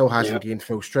he still hasn't gained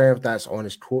full strength. That's on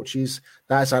his coaches.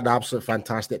 That's an absolute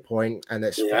fantastic point, and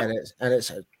it's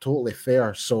totally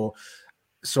fair. So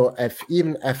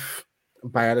if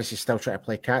Biadasz is still trying to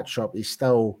play catch up, he's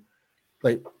still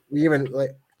you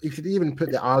could even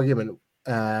put the argument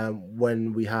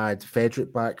when we had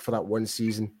Frederick back for that one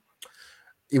season.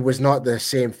 He was not the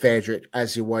same Frederick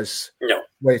as he was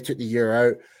when he took the year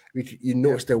out. You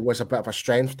noticed there was a bit of a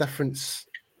strength difference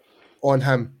on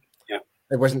him. Yeah.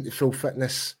 It wasn't the full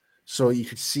fitness. So you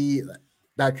could see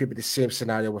that could be the same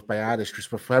scenario with Biadasz,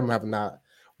 because with him having that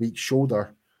weak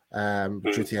shoulder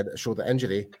due to a shoulder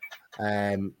injury,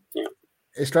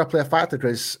 it's going to play a factor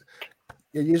because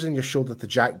you're using your shoulder to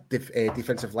jack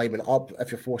defensive linemen up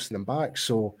if you're forcing them back.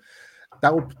 So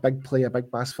that will play a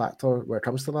big mass factor when it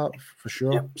comes to that, for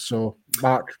sure. Yeah. So,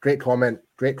 Mark, great comment.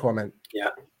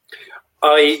 Yeah.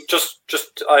 I've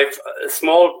a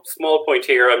small point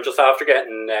here. I'm just after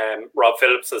getting Rob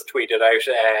Phillips has tweeted out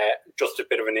just a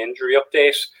bit of an injury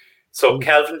update. So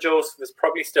Kelvin Joseph is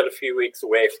probably still a few weeks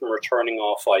away from returning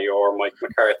off IR, Mike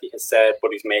McCarthy has said,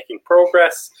 but he's making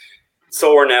progress.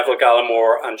 So are Neville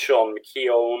Gallimore and Sean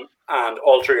McKeown, and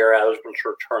all three are eligible to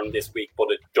return this week,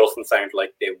 but it doesn't sound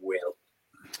like they will.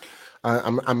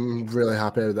 I'm really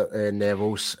happy that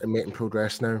Neville's making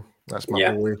progress now. That's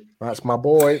my boy. That's my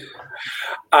boy.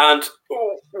 And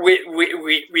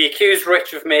we accused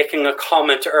Rich of making a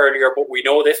comment earlier, but we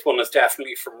know this one is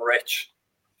definitely from Rich.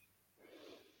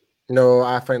 No,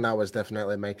 I think that was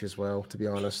definitely Mike as well, to be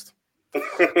honest.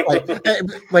 that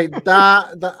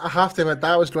I have to admit,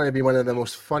 that was going to be one of the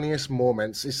most funniest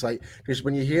moments. It's like, because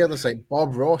when you hear this, like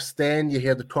Bob Ross, then you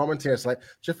hear the commentary. It's like, do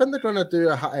you think they're going to do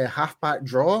a halfback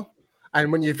draw? And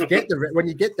when you get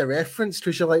the reference,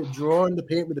 because you're like drawing the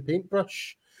paint with the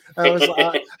paintbrush, and I was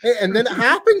like, and then it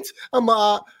happened. I'm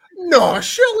like, no,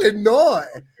 surely not.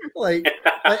 Like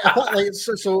if I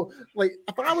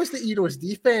was the Eagles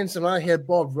defense and I heard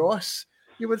Bob Ross,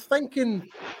 you were thinking,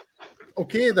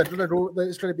 okay, it's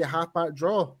going to be a halfback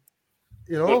draw,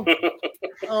 you know?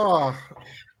 Oh,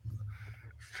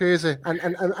 crazy.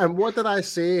 And what did I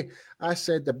say? I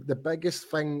said the biggest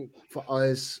thing for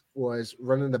us was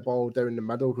running the ball down the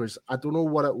middle, because I don't know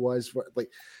what it was,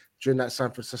 like during that San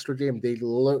Francisco game, they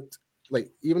looked like,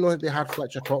 even though they had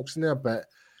Fletcher Cox in there, but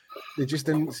they just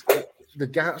didn't, the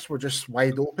gaps were just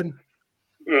wide open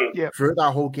throughout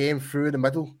that whole game, through the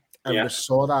middle. And we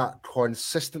saw that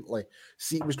consistently.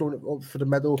 Seat was going up for the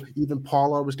middle. Even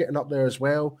Pollard was getting up there as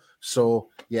well. So,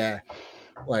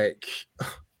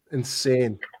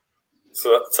 insane.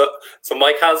 So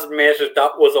Mike has admitted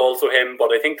that was also him,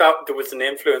 but I think that there was an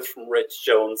influence from Rich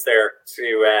Jones there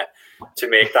to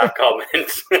make that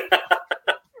comment.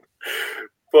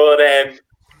 But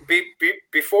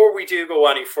before we do go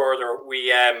any further,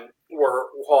 we're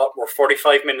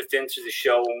 45 minutes into the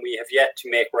show, and we have yet to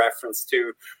make reference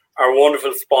to our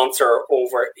wonderful sponsor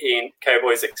over in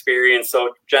Cowboys Experience.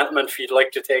 So, gentlemen, if you'd like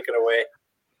to take it away.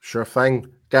 Sure thing.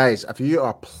 Guys, if you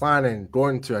are planning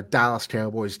going to a Dallas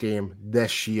Cowboys game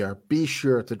this year, be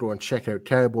sure to go and check out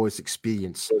Cowboys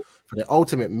Experience for the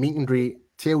ultimate meet and greet,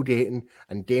 tailgating,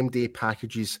 and game day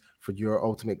packages for your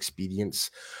ultimate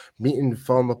experience. Meeting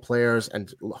former players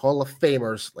and Hall of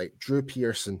Famers like Drew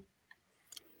Pearson.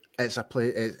 It's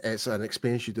an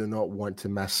experience you do not want to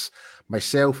miss.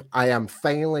 Myself, I am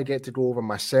finally get to go over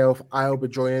myself. I'll be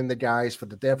joining the guys for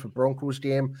the Denver Broncos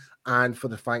game and for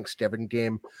the Thanksgiving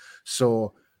game.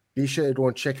 So be sure to go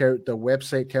and check out the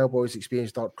website,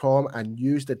 cowboysexperience.com, and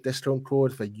use the discount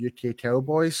code for UK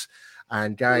Cowboys.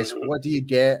 And guys, what do you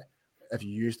get if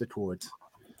you use the code?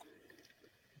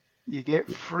 You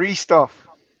get free stuff.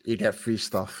 You get free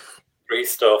stuff. Free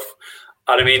stuff.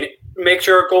 And I mean, make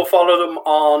sure go follow them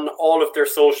on all of their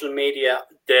social media.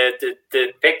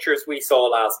 The pictures we saw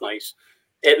last night,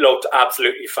 it looked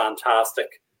absolutely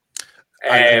fantastic.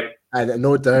 And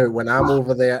no doubt, when I'm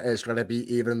over there, it's going to be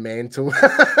even mental.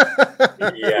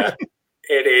 Yeah,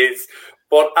 it is.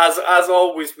 But as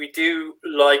always, we do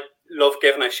love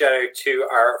giving a shout out to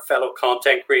our fellow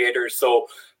content creators. So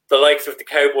the likes of the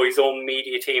Cowboys' own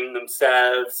media team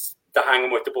themselves, the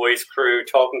Hanging with the Boys crew,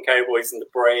 Talking Cowboys in the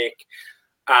break,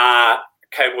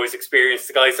 Cowboys Experience,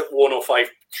 the guys at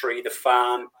 105.3 The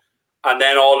Fan, and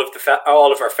then all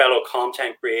of our fellow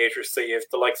content creators. So you have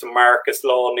the likes of Marcus,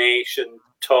 Law Nation,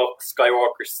 Tuck,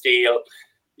 Skywalker Steel,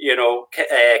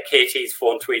 KT's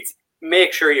Fun Tweets.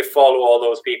 Make sure you follow all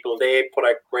those people. They put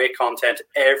out great content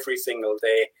every single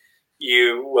day.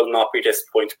 You will not be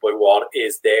disappointed by what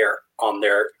is there on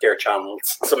their channels.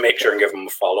 So make sure and give them a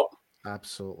follow.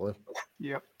 Absolutely.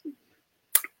 Yep.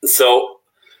 So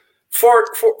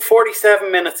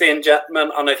 47 minutes in,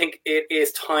 gentlemen, and I think it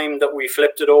is time that we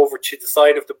flipped it over to the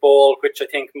side of the ball, which I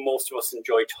think most of us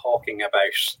enjoy talking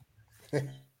about.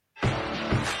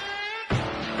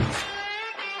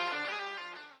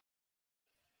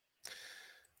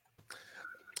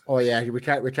 Oh yeah, we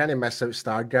can't miss out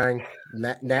Star Gang,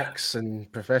 Nex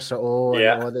and Professor O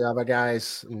and all the other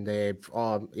guys, and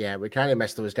we can't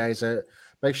miss those guys out.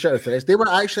 Big shout out to this. They were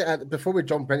actually before we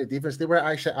jump into defense, they were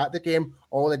actually at the game.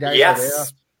 All the guys were there.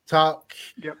 Tuck,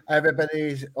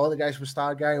 everybody, all the guys from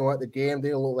Star Gang were at the game.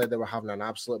 They looked like they were having an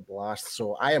absolute blast.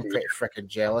 So I am pretty freaking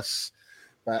jealous,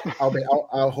 but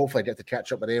I'll hopefully get to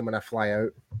catch up with them when I fly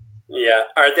out. Yeah,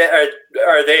 are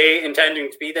they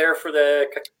intending to be there for the?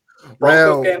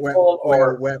 Well,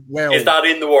 is that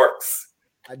in the works?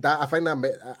 I think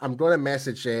I'm going to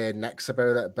message Nix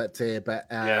about it, but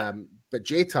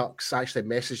J-Tux actually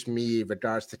messaged me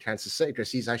regards to Kansas City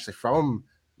because he's actually from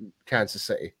Kansas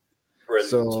City. Brilliant.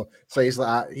 So he's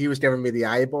like, he was giving me the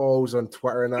eyeballs on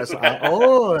Twitter, and I was like,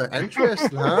 oh,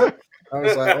 interesting, huh? I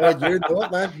was like, oh, you know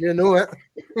it, man, you know it.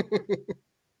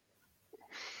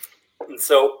 And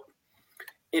so,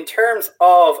 in terms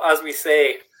of, as we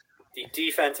say, the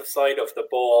defensive side of the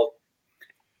ball,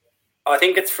 I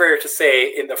think it's fair to say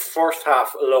in the first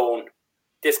half alone,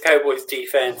 this Cowboys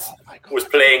defense was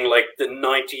playing like the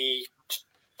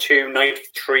 92,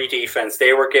 93 defense.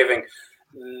 They were giving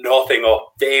nothing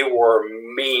up. They were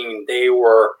mean. They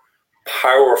were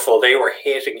powerful. They were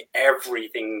hitting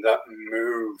everything that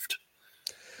moved.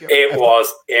 It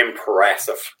was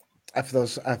impressive. If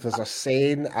there's a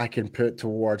saying I can put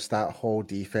towards that whole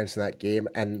defense in that game,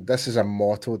 and this is a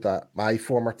motto that my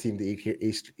former team, the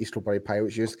East Kilbride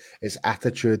Pirates, used, is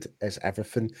attitude is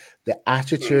everything. The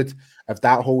attitude of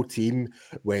that whole team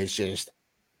was just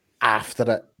after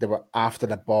it. They were after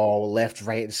the ball, left,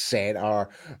 right, and center,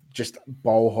 just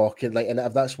ball hawking. And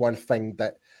if that's one thing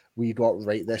that we got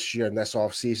right this year in this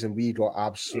offseason, we got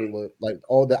absolute,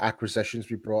 all the acquisitions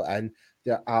we brought in,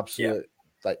 they're absolute,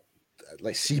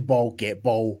 like see ball, get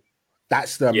ball.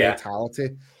 That's their mentality,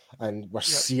 and we're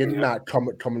seeing that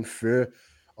coming through.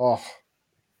 I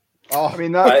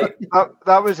mean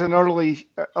that was an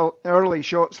early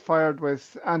shots fired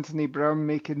with Anthony Brown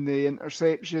making the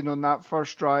interception on that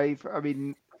first drive. I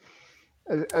mean,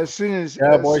 as soon as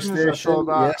I saw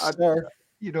that,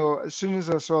 as soon as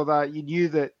I saw that, you knew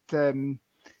that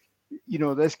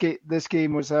this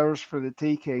game was ours for the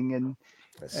taking, and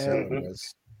it certainly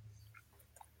was.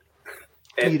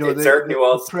 It certainly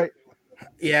was.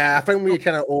 Yeah, I think we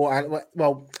kind of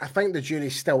I think the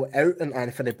jury's still out on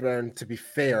Anthony Brown, to be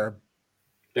fair.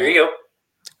 There you go.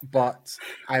 But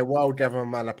I will give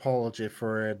him an apology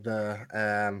for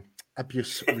the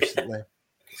abuse recently.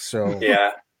 So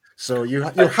So you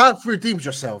have redeemed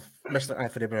yourself, Mr.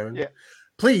 Anthony Brown. Yeah.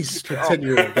 Please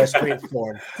continue this great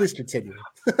form. Please continue.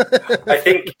 I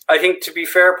think to be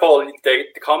fair, Paul, the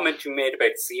comment you made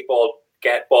about C-ball,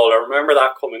 get ball, I remember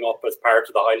that coming up as part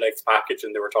of the highlights package,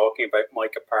 and they were talking about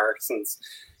Micah Parsons.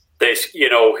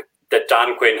 That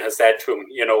Dan Quinn has said to him,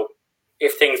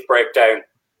 if things break down,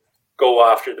 go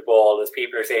after the ball, as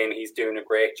people are saying he's doing a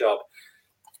great job.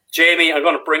 Jamie, I'm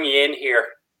going to bring you in here.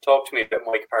 Talk to me about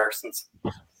Micah Parsons.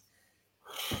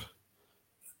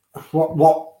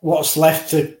 What's left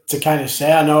to kind of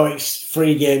say? I know it's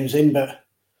 3 games in, but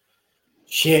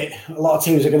shit, a lot of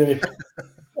teams are going to be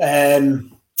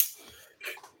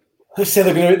let's say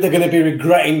they're going to be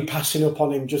regretting passing up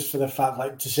on him just for the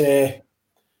fact, to say,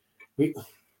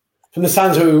 from the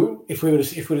sounds of if we'd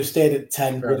have stayed at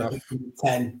 10, we'd have been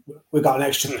 10. We got an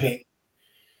extra pick.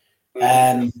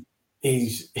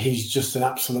 He's just an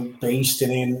absolute beast,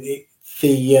 and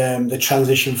the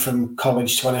transition from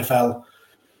college to NFL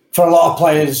for a lot of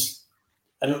players,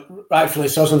 and rightfully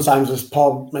so. Sometimes, as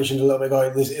Paul mentioned a little bit ago,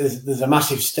 there's a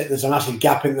massive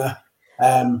gap in there,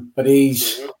 but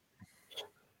he's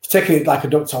taking it like a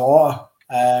duck to water.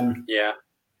 And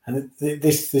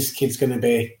this kid's going to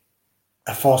be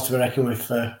a force to be reckoned with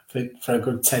for a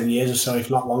good 10 years or so, if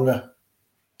not longer.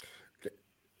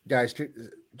 Guys,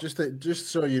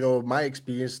 just so you know, my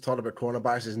experience talking about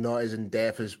cornerbacks is not as in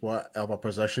depth as what other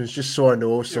positions. Just so I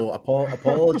know. So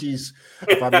apologies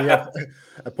if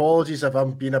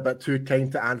I'm being a bit too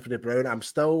kind to Anthony Brown. I'm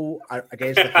still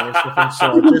against the fence with him.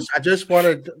 So I just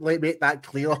wanted to make that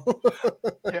clear.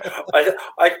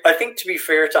 I think, to be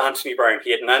fair to Anthony Brown, he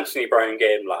had an Anthony Brown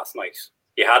game last night.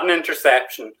 He had an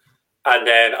interception. And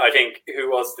then I think, who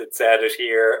was that said it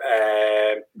here?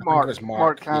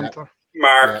 Mark Cantor.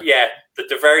 Mark,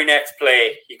 the very next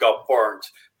play, he got burned.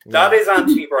 That is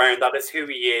Anthony Brown. That is who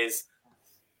he is.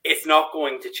 It's not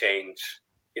going to change.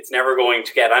 It's never going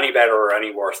to get any better or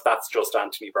any worse. That's just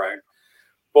Anthony Brown.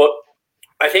 But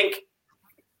I think,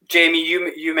 Jamie,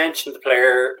 you mentioned the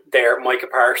player there, Micah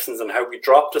Parsons, and how we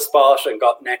dropped a spot and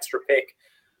got an extra pick.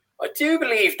 I do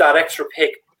believe that extra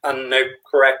pick, and now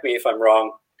correct me if I'm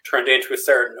wrong, turned into a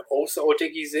certain Osa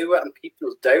Odigizua, and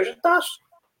people doubted that?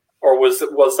 Or was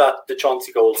that the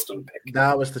Chauncey Golston pick?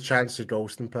 That was the Chauncey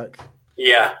Golston pick.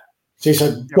 Yeah. See,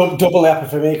 so double happy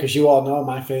for me, because you all know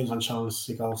my feelings on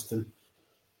Chauncey Golston.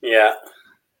 Yeah.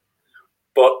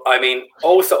 But, I mean,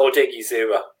 Osa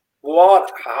Odigizua,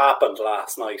 what happened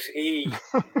last night?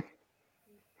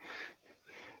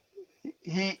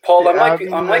 Paul, I might be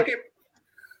about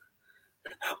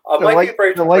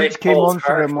to break came Paul's on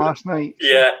heart for him last night.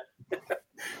 Yeah.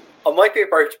 I might be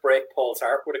about to break Paul's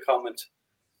heart with a comment.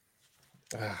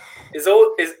 Is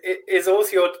Osa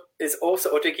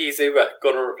Odigizua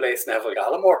going to replace Neville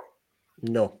Gallimore?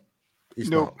 No, he's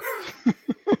not.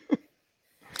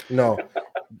 No.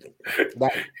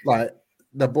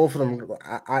 They're both of them.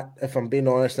 If I'm being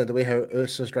honest, the way how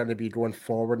Usa's going to be going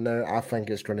forward now, I think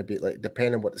it's going to be like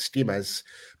depending on what the scheme is.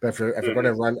 But if you're going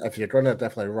to run, if you're going to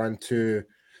definitely run two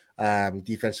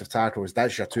defensive tackles,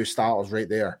 that's your two starters right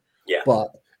there. Yeah. But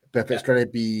if it's going to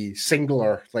be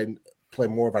singular, like play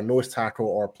more of a nose tackle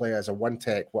or play as a one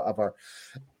tech, whatever,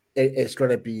 it's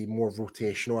going to be more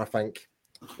rotational. I think.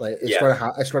 Like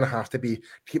it's going to have to be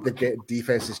keep the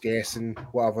defenses guessing,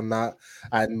 whatever on that.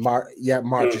 And Mark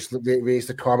just raised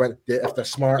the comment that if they're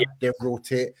smart, they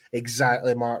rotate.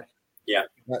 Exactly, Mark. Yeah,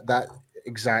 that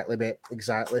exactly, mate.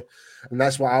 Exactly. And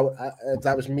that's what if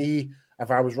that was me.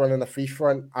 If I was running a free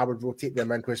front, I would rotate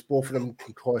them in because both of them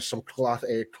can cause some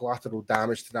collateral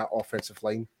damage to that offensive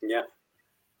line. Yeah.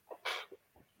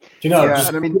 Do you know?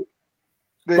 I mean.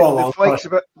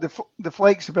 The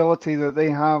flexibility that they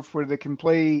have, where they can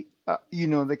play,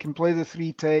 they can play the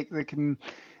three tech. They can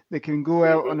go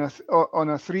out on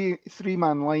a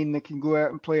three-man line. They can go out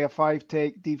and play a five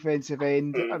tech defensive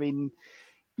end. I mean,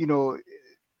 the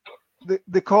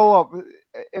call up.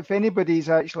 If anybody's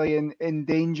actually in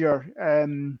danger,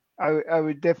 I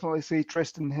would definitely say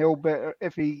Tristan Hill. But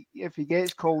if he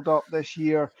gets called up this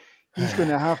year, he's going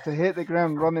to have to hit the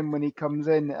ground running when he comes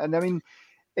in. And I mean.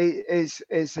 It's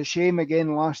a shame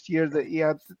again last year that he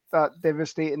had that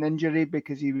devastating injury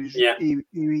because he was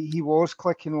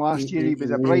clicking last year. He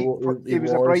was a bright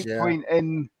point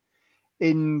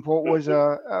in what was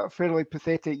a fairly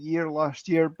pathetic year last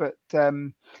year. But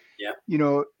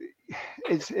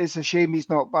it's a shame he's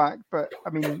not back. But I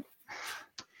mean,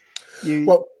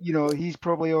 he's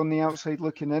probably on the outside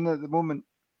looking in at the moment.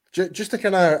 Just to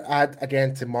kind of add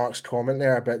again to Mark's comment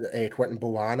there about Quinton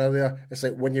Bohanna there, it's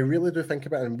like when you really do think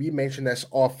about it, and we mentioned this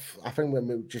off, I think when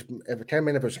we just, if it came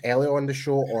in, if it was earlier on the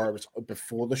show or it was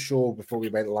before the show, before we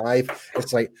went live,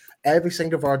 it's like every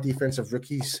single of our defensive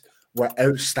rookies were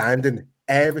outstanding.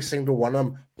 Every single one of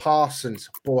them. Parsons,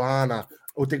 Bohanna,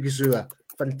 Odigizua,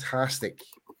 fantastic.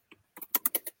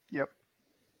 Yep.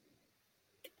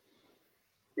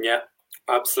 Yeah.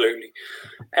 Absolutely,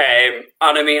 and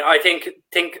I mean, I think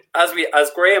as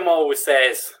Graham always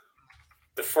says,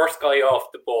 the first guy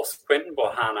off the bus, Quinton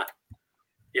Bohanna,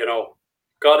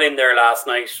 got in there last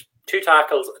night, 2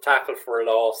 tackles, a tackle for a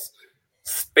loss,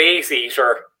 space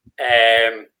eater.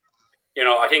 I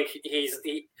think he's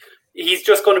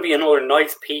just going to be another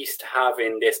nice piece to have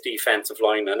in this defensive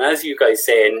line. And as you guys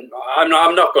say, and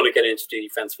I'm not going to get into the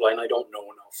defensive line. I don't know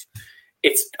enough.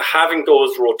 It's having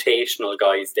those rotational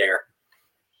guys there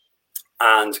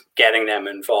and getting them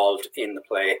involved in the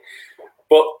play.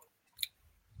 But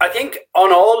I think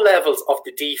on all levels of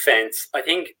the defense, I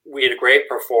think we had a great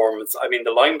performance. I mean,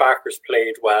 the linebackers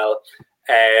played well.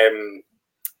 And,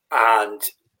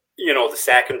 the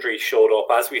secondary showed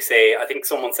up. As we say, I think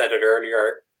someone said it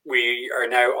earlier, we are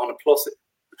now on a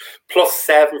plus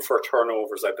 7 for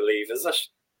turnovers, I believe, is it?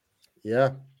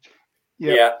 Yeah.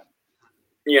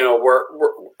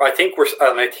 I think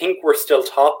we're still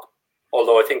top.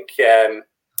 Although I think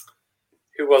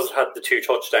who was it had the 2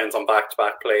 touchdowns on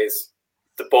back-to-back plays?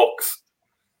 The Bucks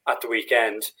at the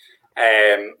weekend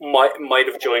might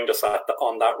have joined us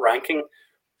on that ranking.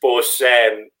 But,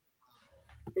 I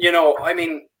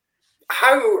mean,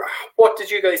 what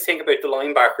did you guys think about the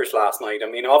linebackers last night? I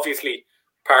mean, obviously,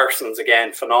 Parsons,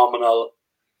 again, phenomenal,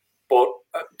 but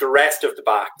the rest of the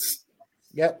backs.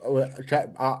 Yeah,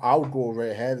 I'll go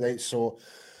right ahead. Right, so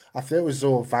I feel as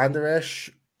though Van Der Esch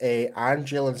and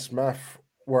Jalen Smith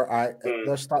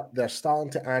they're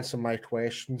starting to answer my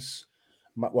questions.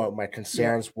 My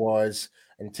concerns was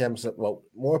in terms of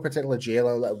more particularly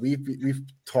Jalen. We've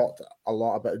talked a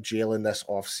lot about Jalen this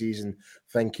off season,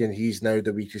 thinking he's now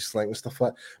the weakest link and stuff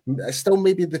like that. It still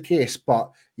may be the case,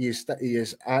 but he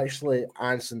is actually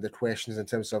answering the questions in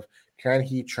terms of can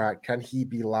he track, can he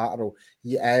be lateral?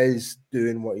 He is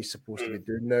doing what he's supposed to be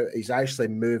doing now. He's actually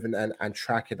moving in and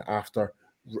tracking after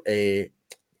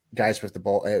guys with the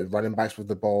ball, running backs with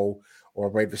the ball, or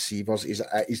wide receivers.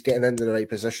 He's getting into the right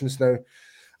positions now,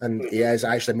 and he is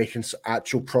actually making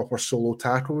actual proper solo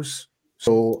tackles.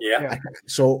 So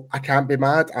I can't be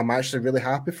mad. I'm actually really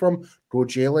happy for him. Go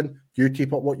Jalen, you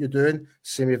keep up what you're doing.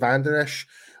 Same with Van Der Esch,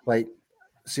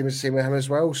 same with him as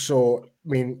well. So I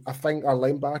mean, I think our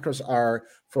linebackers are,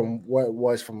 from what it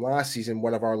was from last season,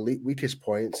 one of our weakest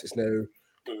points. Is now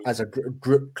as a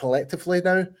group collectively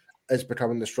now is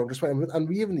becoming the strongest one. And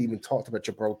we haven't even talked about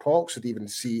Jabril Cox. Did even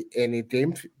see any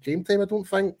game time. I don't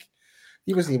think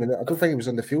he wasn't even. I don't think he was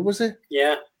on the field, was he?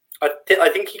 Yeah, I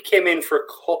think he came in for a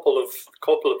couple of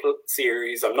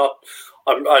series. I'm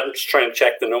just trying to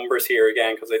check the numbers here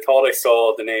again because I thought I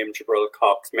saw the name Jabril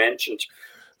Cox mentioned.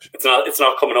 It's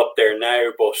not coming up there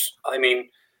now, but I mean,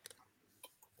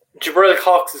 Jabril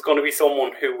Cox is going to be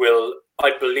someone who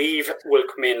I believe will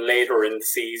come in later in the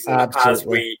season.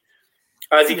 Absolutely.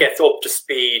 As he gets up to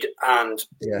speed, and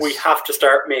we have to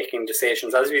start making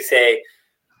decisions, as we say,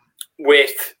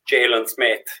 with Jalen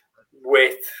Smith,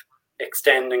 with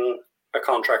extending a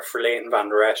contract for Leighton Van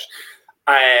Der Esch,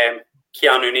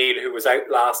 Keanu Neal, who was out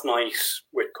last night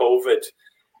with COVID.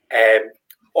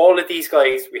 All of these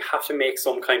guys, we have to make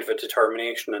some kind of a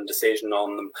determination and decision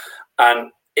on them.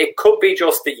 And it could be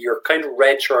just that you're kind of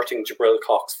redshirting Jabril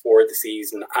Cox for the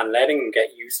season and letting him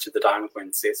get used to the Dan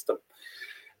Quinn system.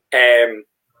 I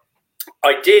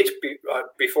did,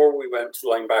 before we went to the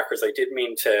linebackers, I did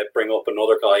mean to bring up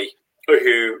another guy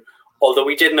who, although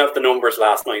we didn't have the numbers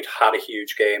last night, had a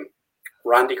huge game.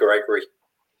 Randy Gregory.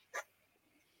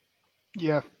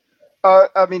 Yeah.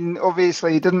 I mean,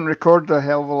 obviously, he didn't record a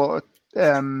hell of a lot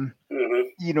of,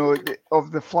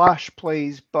 of the flash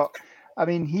plays, but I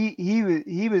mean,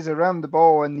 he was around the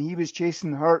ball and he was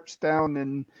chasing Hurts down,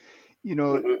 and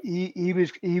he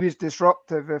was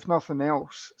disruptive if nothing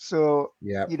else. So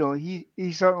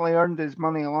he certainly earned his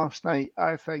money last night.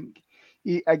 I think.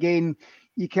 You can.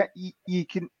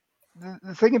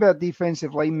 The thing about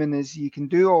defensive linemen is you can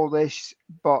do all this,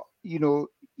 but you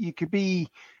could be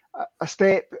a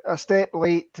step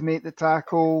late to make the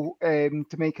tackle,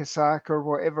 to make a sack or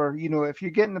whatever. If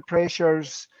you're getting the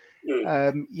pressures,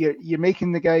 you're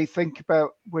making the guy think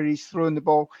about where he's throwing the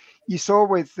ball. You saw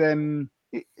with even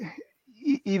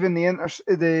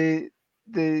the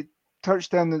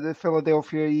touchdown that the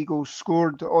Philadelphia Eagles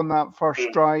scored on that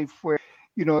first drive, where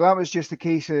that was just a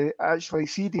case of actually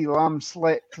CD Lamb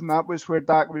slipped, and that was where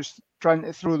Dak was trying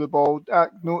to throw the ball.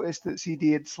 Dak noticed that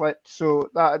CD had slipped, so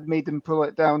that had made him pull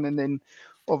it down, and then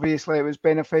obviously it was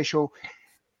beneficial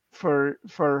for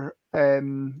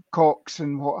Cox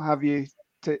and what have you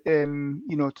to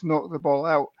to knock the ball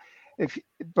out.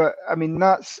 But I mean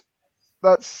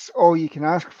that's all you can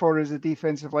ask for as a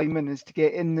defensive lineman, is to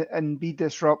get in and be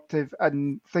disruptive,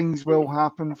 and things will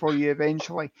happen for you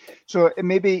eventually. So you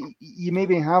maybe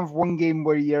have one game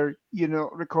where you're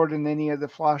not recording any of the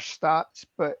flash stats,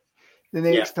 but the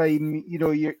next time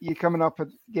you're coming up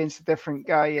against a different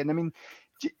guy. And I mean,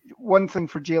 one thing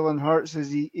for Jalen Hurts is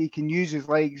he can use his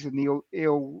legs, and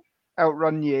he'll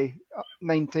outrun you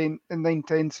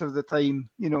 9/10 of the time.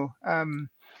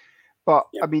 But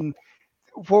I mean,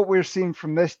 what we're seeing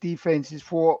from this defense is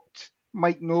what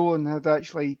Mike Nolan had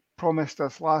actually promised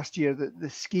us last year, that the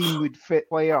scheme would fit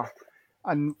player.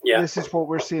 And this is what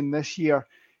we're seeing this year.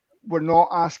 We're not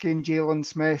asking Jalen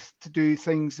Smith to do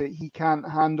things that he can't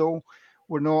handle.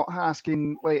 We're not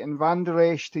asking Leighton Van Der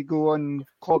Esch to go and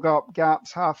clog up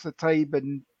gaps half the time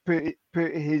and put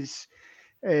his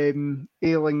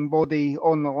ailing body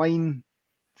on the line,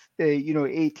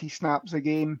 80 snaps a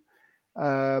game.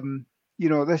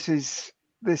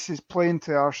 This is playing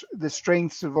to the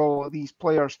strengths of all of these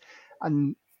players.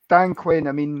 And Dan Quinn,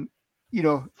 I mean,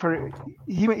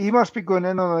 he must be going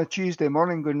in on a Tuesday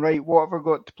morning going, right, what have I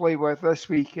got to play with this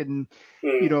week? And,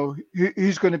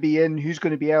 who's going to be in, who's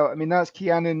going to be out? I mean, that's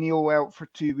Keanu Neal out for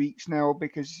 2 weeks now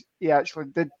because he actually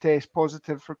did test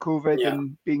positive for COVID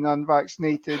and being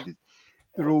unvaccinated.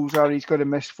 The rules are he's got to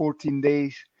miss 14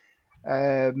 days.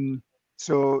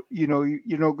 So,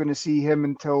 you're not going to see him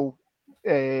until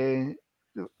the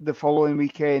following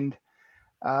weekend.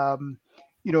 And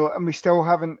we still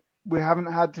haven't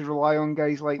had to rely on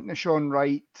guys like Nashon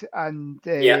Wright and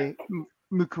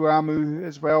Mukuamu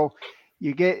as well.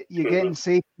 You're getting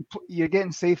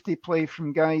safety play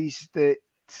from guys that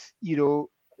we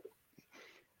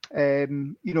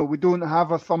don't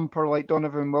have a thumper like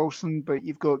Donovan Wilson, but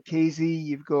you've got Casey,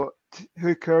 you've got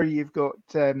Hooker, you've got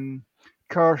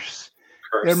Curse.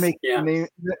 They're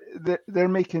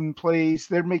making plays.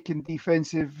 They're making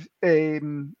defensive. They're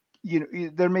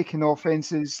making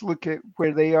offenses look at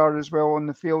where they are as well on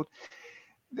the field.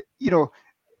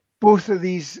 Both of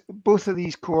these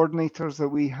coordinators that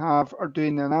we have are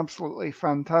doing an absolutely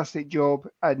fantastic job,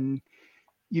 and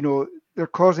they're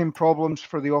causing problems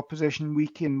for the opposition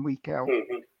week in, week out.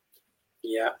 Mm-hmm.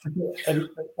 Yeah, and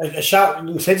a shout.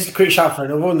 Just a quick shout for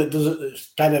another one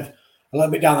that's kind of a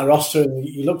little bit down the roster, and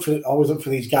you always look for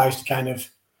these guys to kind of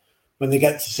when they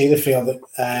get to see the field. That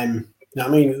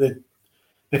they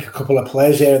make a couple of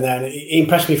plays here and there. And he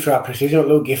impressed me throughout pre-season.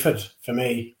 Luke Gifford for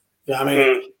me. He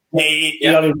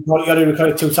only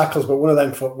recorded 2 tackles, but one of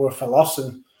them were for loss.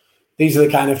 And these are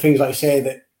the kind of things, like I say,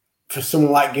 that for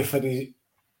someone like Gifford,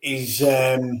 his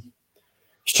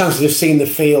chances of seeing the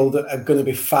field are going to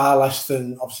be far less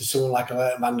than obviously someone like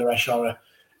a Van Der Esch or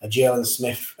a Jalen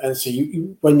Smith. And so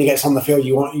when he gets on the field,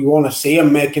 you want to see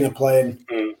him making a play. And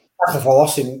tackle for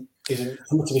loss isn't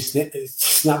to be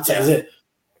snapped at, is it?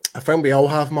 I think we all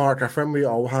have, Mark. I think we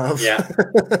all have. Yeah.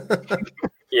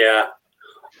 Yeah.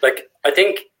 Like, I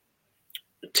think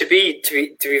to be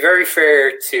very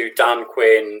fair to Dan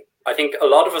Quinn, I think a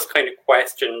lot of us kind of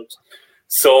questioned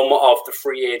some of the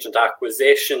free agent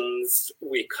acquisitions.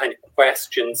 We kind of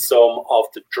questioned some of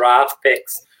the draft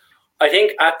picks. I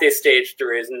think at this stage,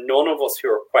 there is none of us who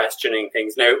are questioning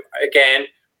things. Now, again,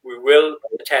 we will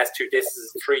attest to this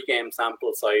is a 3-game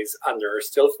sample size, and there are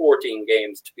still 14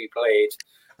 games to be played.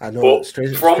 I know. It's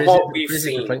crazy,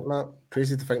 Crazy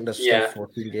to think there's still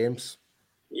 14 games.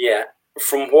 Yeah.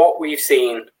 From what we've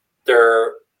seen,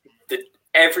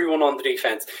 everyone on the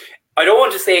defense, I don't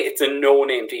want to say it's a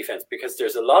no-name defense because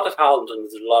there's a lot of talent and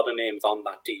there's a lot of names on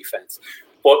that defense,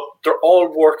 but they're all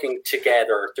working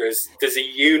together. There's a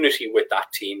unity with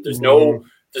that team. There's no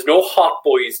hot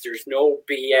boys. There's no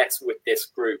BS with this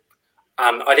group.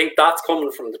 And I think that's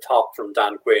coming from the top from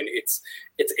Dan Quinn.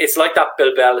 It's like that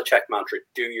Bill Belichick mantra: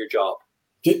 do your job,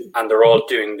 and they're all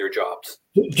doing their jobs.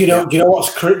 Do you know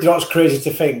what's crazy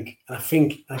to think? And I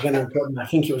think again, I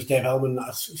think it was Dave Ellman that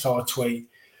I saw a tweet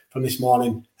from this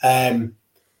morning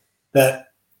that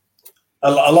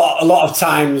a lot of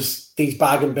times these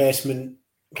bargain basement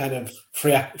kind of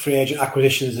free agent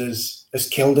acquisitions has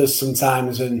killed us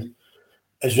sometimes, and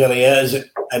as really is.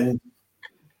 And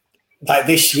like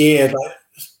this year,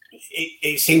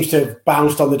 it seems to have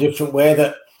bounced on the different way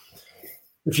that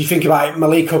if you think about it,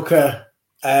 Malik Hooker,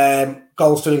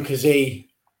 Golston and Kazee,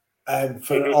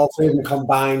 for all three of them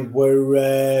combined were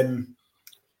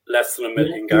less than $1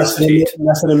 million guaranteed.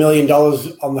 Less than $1 million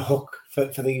on the hook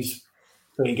for these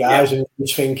 3 guys. And you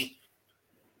think,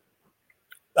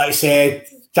 like I say,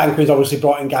 Dan Quinn's obviously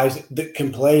brought in guys that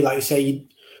can play, like you say.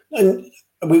 And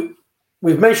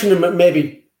we've mentioned them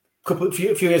maybe a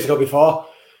few years ago before.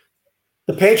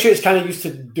 The Patriots kind of used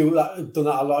to done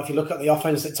that a lot. If you look at the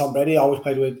offense that Tom Brady always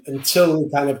played with, until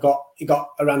he kind of got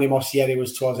Randy Moss, he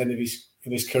was towards the end of his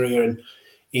career, and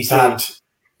he's had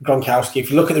Gronkowski.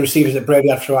 If you look at the receivers that Brady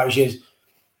had throughout his years,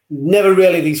 never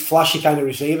really these flashy kind of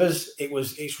receivers.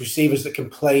 It's receivers that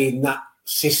can play in that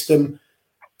system.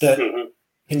 That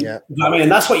can, I mean,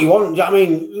 and that's what you want. I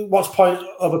mean, what's the point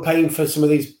overpaying for some of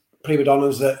these prima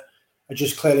donnas that are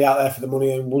just clearly out there for the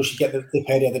money, and once you get the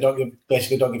payday, they don't give 2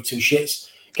 shits.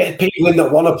 Get people in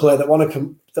that want to play, that want to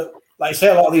come. That, like I say,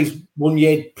 a lot of these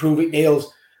 1-year prove-it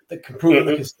deals that can prove that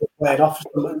they can still play it off.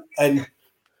 And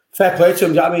fair play to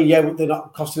them. I mean, yeah, they're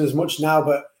not costing as much now,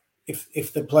 but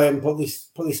if they play and put this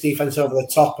defense over the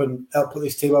top and help put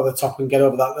this team over the top and get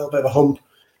over that little bit of a hump,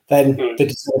 then they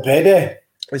deserve a payday.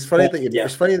 It's funny that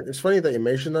you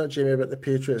mentioned that, Jamie, about the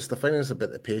Patriots. The thing is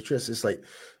about the Patriots is like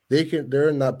they're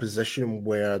in that position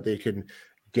where they can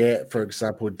get, for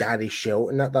example, Danny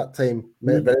Shelton at that time.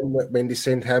 When they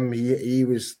sent him, he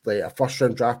was like a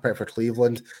first-round draft pick for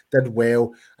Cleveland, did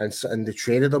well, and they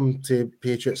traded him to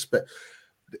Patriots. But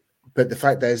the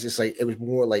fact is, it's like it was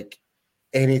more like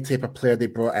any type of player they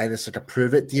brought in, it's like a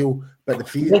prove-it deal. But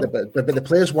the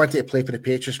players wanted to play for the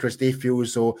Patriots because they feel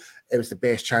as though it was the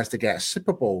best chance to get a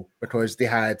Super Bowl because they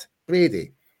had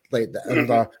Brady, like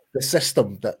under the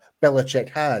system that Belichick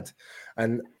had.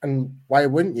 And why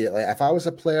wouldn't you? Like, if I was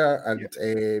a player and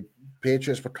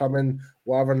Patriots were coming,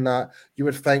 whatever and that, you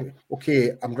would think,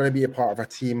 okay, I'm going to be a part of a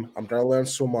team. I'm going to learn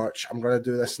so much. I'm going to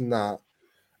do this and that.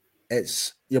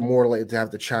 You're more likely to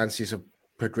have the chances of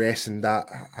progressing that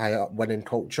high up winning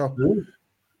culture,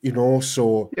 you know.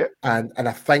 So and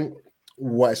I think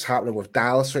what is happening with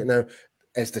Dallas right now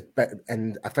is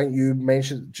and I think you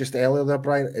mentioned just earlier there,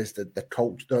 Brian, is that the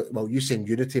culture. Well, you saying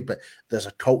unity, but there's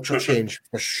a culture change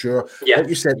for sure. Like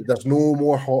you said, there's no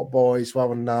more hot boys,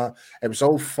 rather than that. It was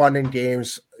all fun and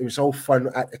games. It was all fun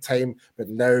at the time, but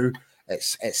now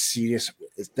it's serious.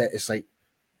 It's like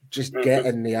just get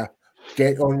in there,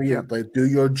 get on with your, like, do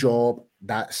your job.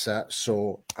 That's it.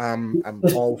 So I'm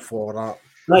all for that.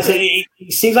 Like I say,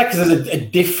 it seems like there's a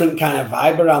different kind of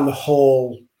vibe around the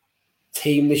whole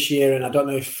team this year, and I don't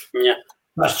know if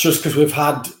that's just because we've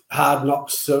had hard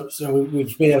knocks, so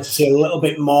we've been able to see a little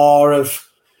bit more of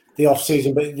the off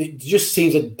season, but it just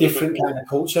seems a different kind of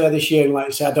culture this year. And like I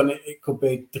said, I don't know, it could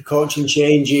be the coaching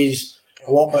changes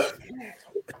or what, but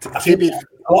I think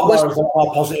a lot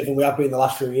more positive than we have been in the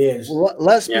last few years.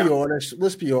 Let's be honest.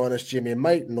 Let's be honest, Jimmy.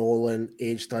 Mike Nolan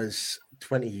aged us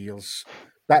 20 years.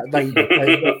 The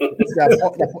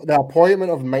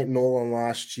appointment of Mike Nolan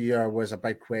last year was a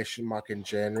big question mark in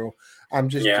general. I'm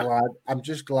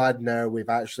just glad now we've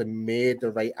actually made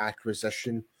the right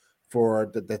acquisition for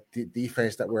the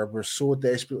defense that we're so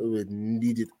desperately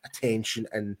needed attention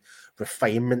and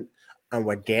refinement, and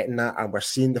we're getting that, and we're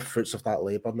seeing the fruits of that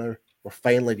labor now. We're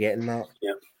finally getting that.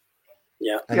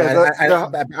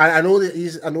 I know that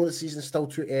the season's still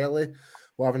too early.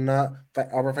 We're having that,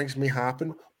 but other things may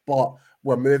happen, but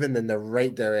we're moving in the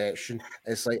right direction.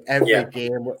 It's like every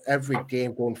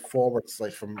game going forward, it's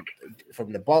like from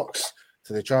the Bucks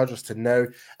to the Chargers to now,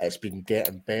 it's been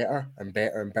getting better and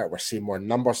better and better. We're seeing more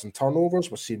numbers and turnovers.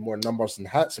 We're seeing more numbers and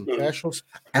hits and pressures.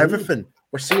 Everything.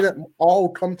 We're seeing it all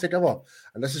come together.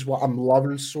 And this is what I'm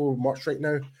loving so much right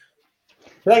now.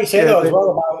 Like you say, though, as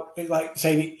well, about like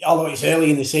saying, although it's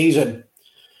early in the season,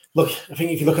 look, I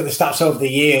think if you look at the stats over the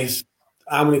years,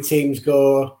 how many teams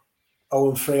go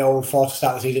 0-3, 0-4 to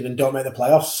start the season and don't make the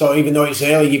playoffs? So even though it's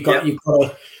early, you've got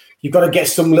to get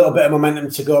some little bit of momentum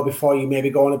to go before you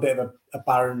maybe go on a bit of a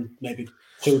barren, maybe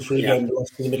 2-3 games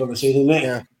in the middle of the season, isn't it?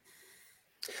 Yeah.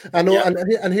 I know,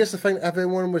 and here's the thing: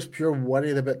 everyone was pure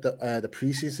worried about the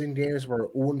preseason games. We're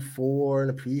 0-4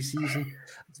 in the preseason.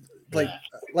 Like,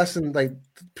 listen, like,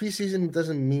 preseason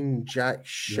doesn't mean jack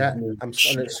shit.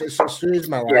 It's excuse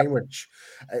my language.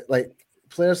 Like,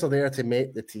 players are there to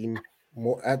make the team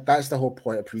more. That's the whole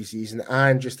point of preseason,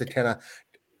 and just to kind of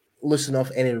loosen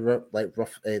off any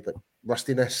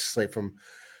rustiness, like from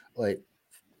like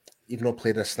you've not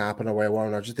played a snap in a while,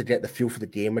 or just to get the feel for the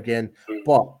game again.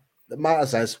 But the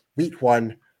matters is week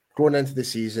 1 going into the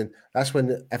season. That's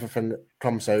when everything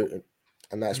comes out,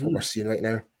 and that's what we're seeing right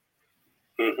now.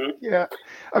 Yeah,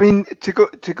 I mean, to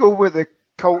go with the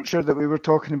culture that we were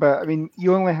talking about, I mean,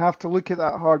 you only have to look at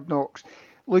that Hard Knocks.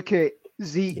 Look at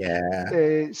Zeke,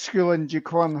 schooling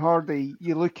Jaquan Hardy.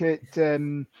 You look at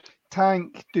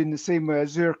Tank doing the same with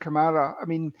Azur Kamara. I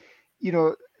mean, you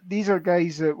know, these are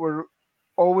guys that were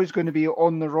always going to be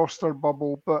on the roster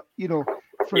bubble, but, you know,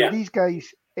 for these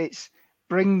guys, it's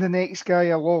bring the next guy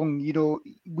along. You know,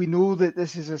 we know that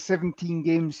this is a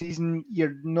 17-game season.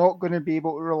 You're not going to be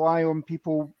able to rely on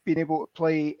people being able to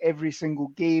play every single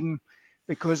game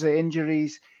because of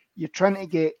injuries. You're trying to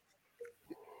get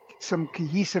some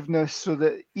cohesiveness so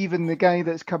that even the guy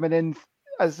that's coming in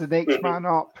as the next man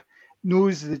up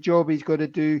knows the job he's got to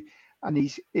do, and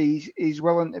he's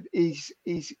willing to, he's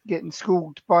getting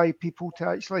schooled by people to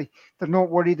actually, they're not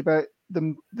worried about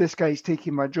them, this guy's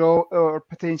taking my job or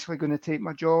potentially going to take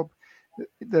my job.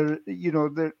 They're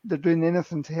doing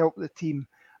anything to help the team,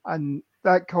 and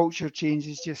that culture change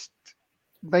is just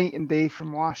night and day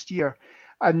from last year.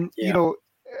 And you know,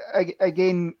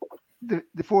 again, the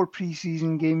 4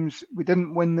 preseason games, we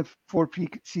didn't win the 4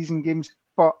 preseason games,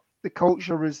 but the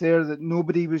culture was there that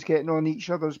nobody was getting on each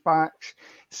other's backs,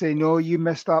 saying, "No, you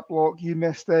missed that block, you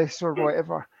missed this," or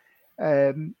whatever.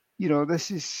 You know, this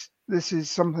is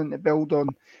something to build on.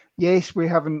 Yes, we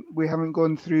haven't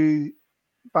gone through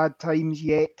bad times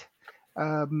yet.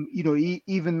 You know,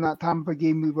 even that Tampa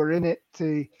game, we were in it.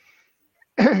 We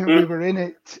were in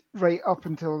it right up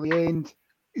until the end.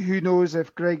 Who knows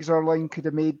if Greg Zuerlein could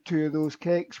have made 2 of those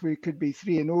kicks? We could be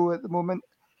 3-0 at the moment.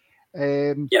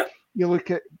 you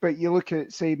look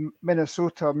at say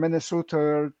Minnesota,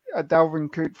 a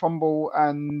Dalvin Cook fumble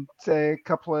and a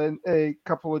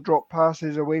couple of drop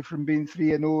passes away from being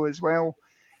 3-0 as well.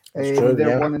 They're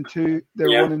 1-2. They're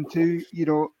 1-2. You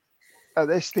know, at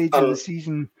this stage of the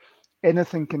season,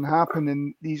 anything can happen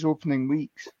in these opening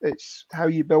weeks. It's how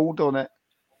you build on it.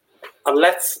 And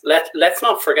let's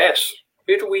not forget,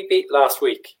 who did we beat last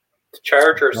week? The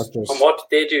Chargers. And what did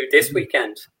they do this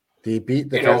weekend? They beat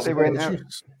the they went out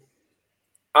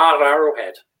at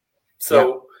Arrowhead.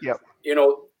 So you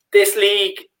know, this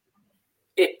league,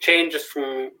 it changes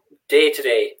from day to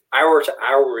day, hour to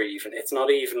hour. Even it's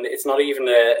not even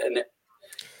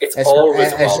It's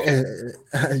always evolving.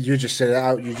 You just said it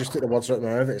out. You just took the words out of my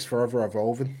mouth. It's forever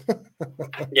evolving.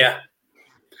 Yeah,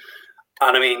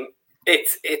 and I mean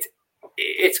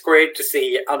it's great to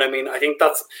see, and I mean I think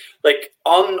that's like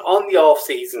on the off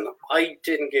season. I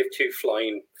didn't give two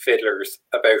flying fiddlers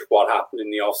about what happened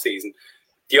in the off season.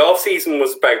 The off season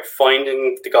was about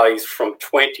finding the guys from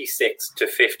 26 to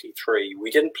 53.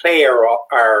 We didn't play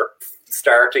our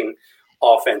starting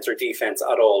offense or defense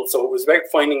at all. So it was about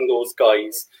finding those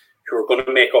guys who are going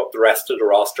to make up the rest of the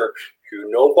roster, who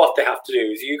know what they have to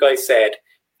do, as you guys said,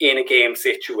 in a game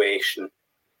situation.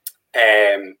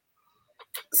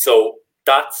 So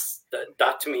that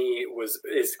to me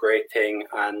is a great thing.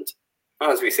 And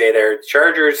as we say there, the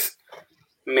Chargers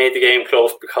made the game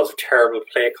close because of terrible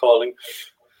play calling.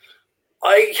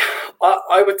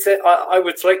 I would say I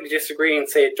would slightly disagree and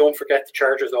say don't forget the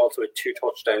Chargers also had 2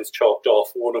 touchdowns chalked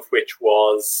off, one of which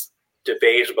was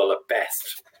debatable at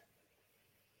best.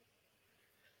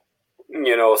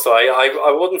 You know, so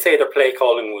I wouldn't say their play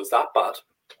calling was that bad.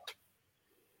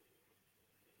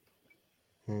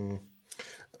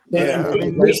 Yeah, I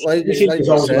mean, like you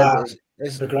said,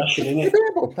 it's progression, isn't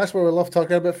it? That's why we love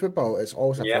talking about football. It's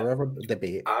always a forever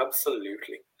debate.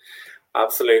 Absolutely.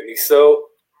 So.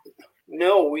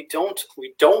 No, we don't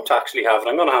actually have it.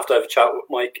 I'm going to have a chat with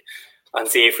Mike and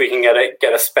see if we can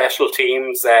get a special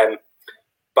teams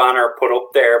banner put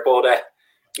up there. But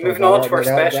moving on to our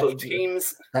special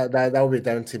teams. That'll be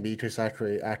down to me because I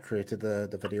created the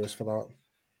videos for that.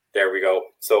 There we go.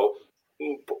 So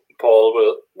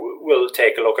Paul will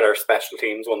take a look at our special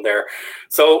teams one there.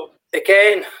 So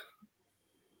again,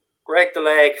 Greg the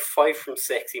Leg, 5 from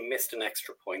 6. He missed an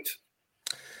extra point.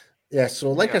 Yeah,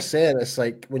 so like I said, it's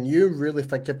like when you really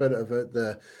think about it, about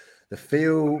the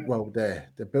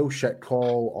bullshit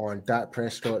call on Dak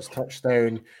Prescott's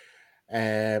touchdown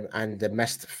and the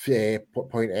missed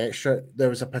point extra, there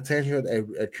was a potential that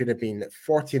it could have been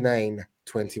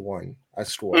 49-21 as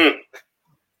score.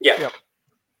 Yeah. Yep.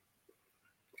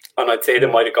 And I'd say they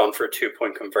might have gone for a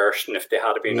 2-point conversion if they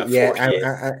had been at 48.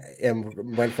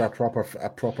 And went for a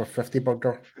proper 50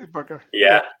 burger.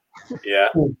 Yeah.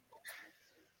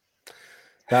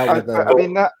 I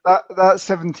mean that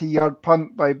 70-yard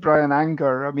punt by Brian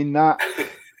Anger. I mean that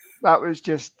was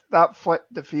just that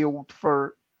flipped the field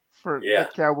for the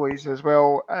Cowboys as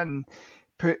well, and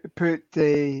put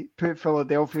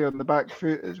Philadelphia on the back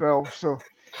foot as well. So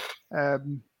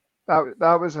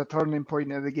that was a turning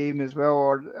point of the game as well.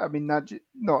 Or I mean, not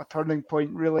a turning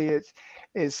point really.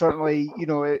 It's certainly, you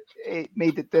know, it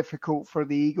made it difficult for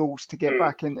the Eagles to get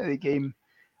back into the game.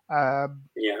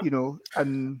 You know,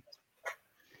 and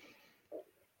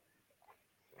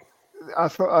I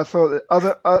thought that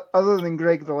other than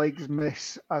Greg the Leg's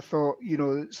miss, I thought, you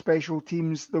know, special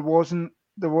teams, there wasn't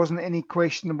any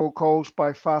questionable calls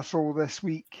by Fassel this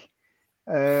week.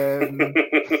 Although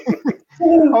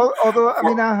I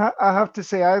mean, I have to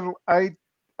say I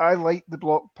like the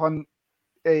block punt.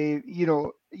 You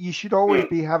know, you should always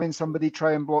be having somebody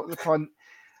try and block the punt.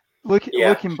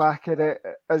 Looking back at it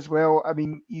as well, I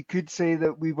mean, you could say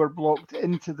that we were blocked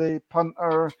into the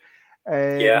punter.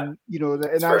 You know,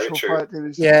 in actual fact, it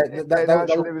was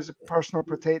it was a personal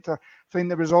protector. I think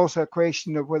there was also a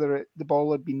question of whether the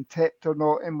ball had been tipped or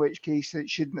not, in which case it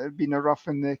shouldn't have been a rough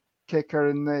in the kicker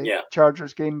in the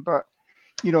Chargers game. But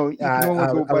you know, you can only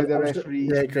go by the referee.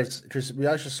 Yeah, because we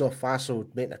actually saw Fassel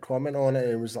making a comment on it,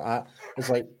 and it was like,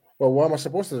 well, what am I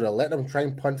supposed to do? Let them try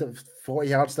and punt it 40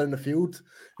 yards down the field?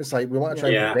 It's like we want to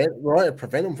try and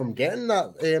prevent them from getting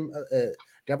that.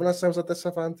 Giving ourselves a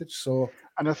disadvantage. So,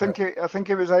 and I think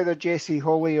it was either Jesse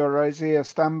Holley or Isaiah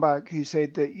Stanback who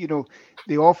said that, you know,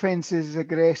 the offense is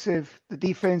aggressive, the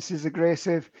defense is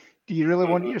aggressive. Do you really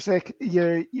want your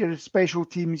special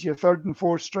teams, your third and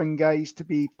fourth string guys to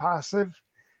be passive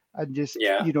and just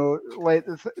you know, let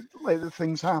the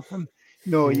things happen?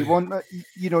 No, you want that.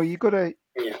 You know, you got to.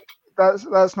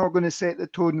 That's not going to set the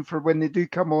tone for when they do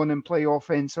come on and play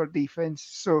offense or defense.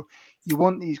 So you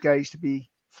want these guys to be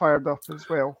fired up as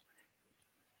well.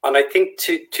 And I think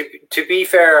to be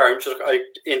fair,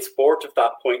 in support of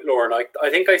that point, Lauren. I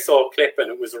think I saw a clip,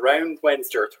 and it was around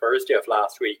Wednesday or Thursday of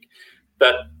last week,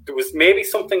 that there was maybe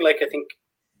something like, I think,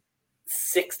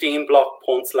 16 block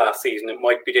punts last season. It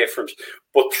might be different,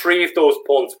 but 3 of those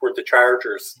punts were the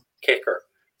Chargers kicker.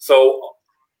 So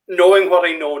knowing what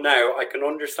I know now, I can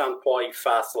understand why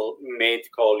Fassel made the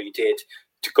call he did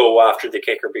to go after the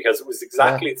kicker, because it was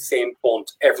exactly the same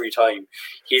punt every time.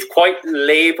 He's quite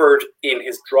laboured in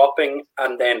his dropping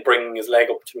and then bringing his leg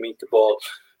up to meet the ball.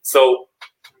 So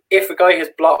if a guy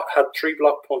had 3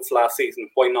 block punts last season,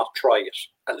 why not try it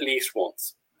at least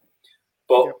once?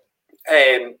 But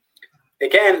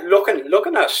again,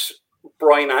 looking at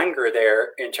Brian Anger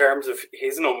there in terms of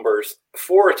his numbers,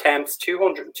 4 attempts,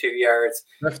 202 yards,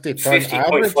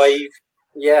 50.5.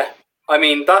 Yeah, I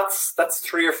mean that's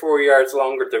 3 or 4 yards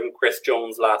longer than Chris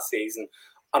Jones last season,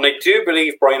 and I do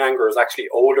believe Brian Anger is actually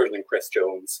older than Chris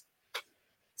Jones.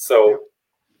 So,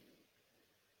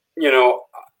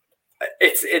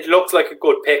 it looks like a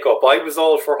good pickup. I was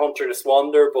all for Hunter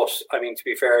Niswander, but I mean, to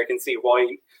be fair, I can see why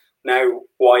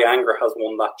Anger has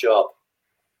won that job.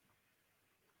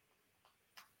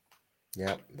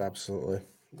 Yeah, absolutely.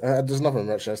 There's nothing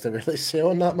much else to really say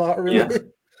on that matter, really. Yeah,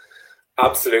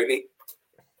 absolutely.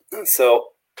 So,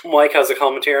 Mike has a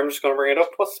comment here. I'm just going to bring it up.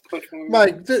 What's the point?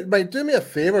 Mike, do me a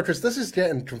favor, because this is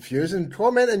getting confusing.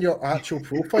 Comment on your actual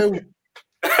profile.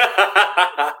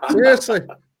 Seriously.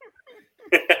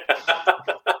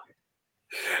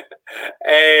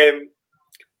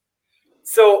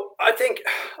 So I think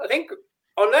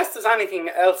unless there's anything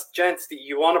else, gents, that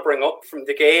you want to bring up from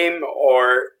the game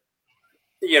or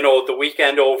the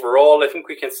weekend overall, I think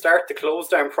we can start the close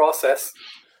down process.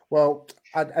 Well,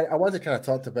 I wanted to kind of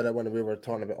talk about it when we were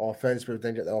talking about offense, but we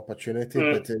didn't get the opportunity.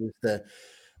 But it was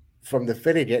from the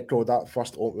very get-go, that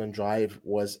first opening drive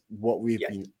was what we've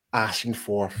been asking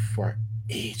for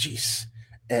ages.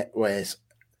 It was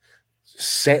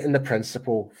setting the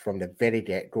principle from the very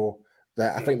get-go.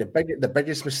 That I think the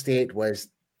biggest mistake was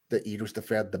the Eagles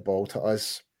deferred the ball to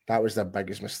us. That was their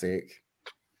biggest mistake.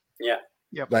 Yeah.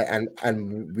 Yep.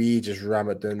 And we just rammed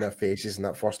it down their faces in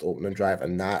that first opening drive,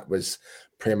 and that was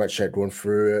pretty much it going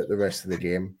through the rest of the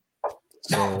game.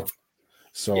 And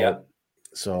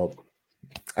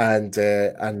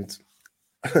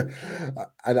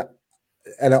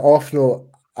an off note,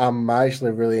 I'm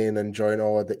actually really enjoying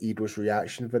all of the Eagles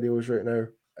reaction videos right now.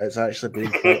 It's actually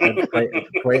been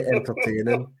quite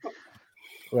entertaining.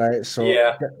 Right. So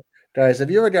guys, if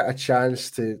you ever get a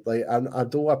chance to I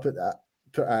don't want to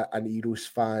put an Eagles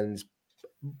fans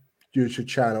YouTube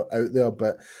channel out there,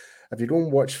 but if you go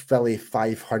and watch Philly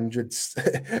 500's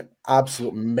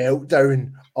absolute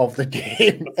meltdown of the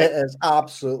game, it is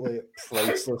absolutely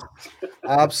priceless.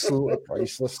 Absolutely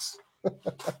priceless.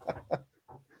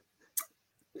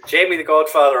 Jamie the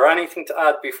Godfather, anything to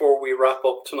add before we wrap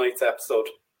up tonight's episode?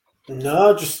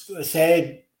 No, just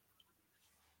say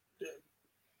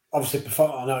obviously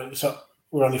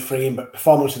we're only 3 in, but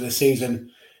performance of the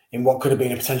season in what could have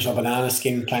been a potential banana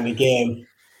skin kind of game.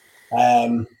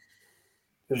 It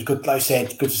was good, like I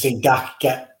said, good to see Dak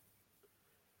get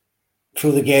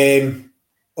through the game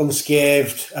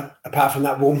unscathed, apart from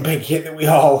that one big hit that we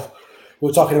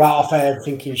were talking about off air,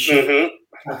 thinking shit,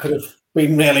 that could have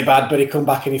been really bad, but he come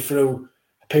back and he threw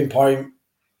a pinpoint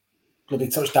bloody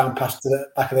touchdown pass to the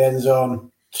back of the end zone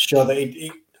to show that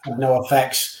he had no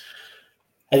effects.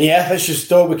 And let's just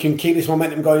hope we can keep this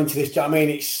momentum going into this. Do you know what I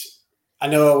mean? I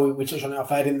know we touched on it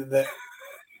off air, didn't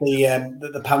we,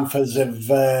 that the Panthers have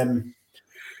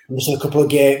missing a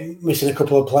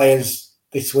couple of players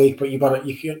this week, but you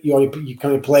can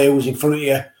only play who's in front of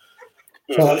you.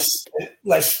 So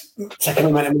let's take a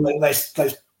momentum. Let's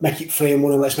make it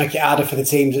 3-1, and let's make it harder for the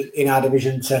teams in our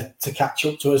division to catch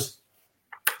up to us.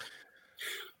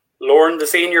 Lauren, the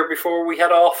senior, before we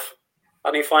head off,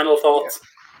 any final thoughts?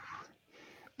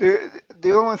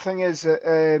 The only thing is that,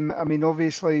 I mean,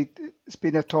 obviously it's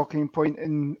been a talking point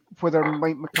in whether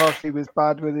Mike McCarthy was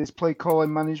bad with his play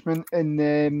calling management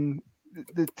in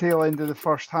the tail end of the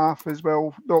first half as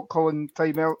well, not calling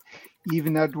timeout. He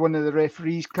even had one of the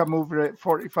referees come over at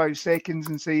 45 seconds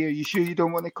and say, "Are you sure you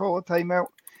don't want to call a timeout?"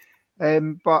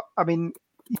 But I mean,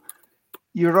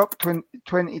 you're up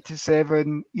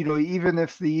 20-7. Even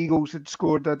if the Eagles had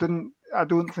scored, I don't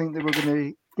think they were going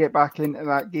to get back into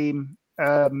that game.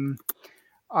 I'm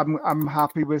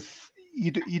happy with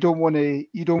you. You don't want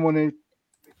to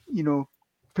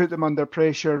put them under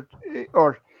pressure,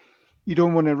 or you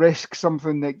don't want to risk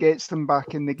something that gets them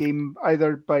back in the game,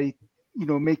 either by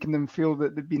making them feel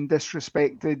that they've been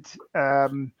disrespected,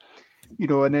 and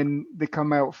then they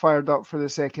come out fired up for the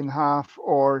second half,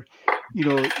 or you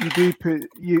know, you do put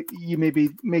you maybe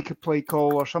make a play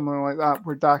call or something like that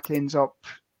where Dak ends up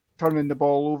turning the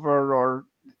ball over, or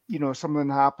you know something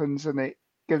happens and it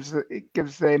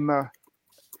gives them a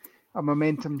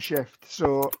momentum shift.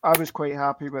 So I was quite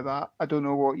happy with that. I don't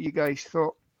know what you guys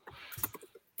thought.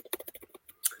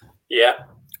 Yeah,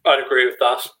 I'd agree with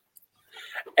that.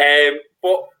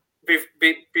 But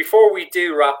before we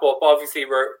do wrap up, obviously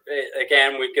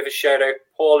we give a shout out,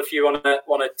 Paul, if you want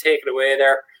to take it away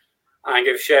there, and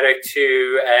give a shout out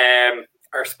to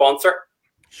our sponsor.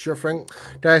 Sure thing.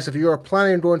 Guys, if you are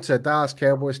planning on going to a Dallas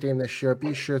Cowboys game this year,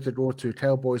 be sure to go to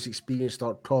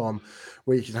cowboysexperience.com,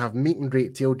 where you can have meet and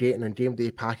greet, tailgating, and game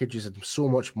day packages and so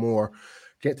much more.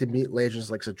 Get to meet legends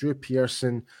like Sir Drew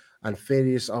Pearson and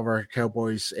various other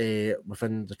Cowboys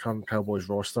within the current Cowboys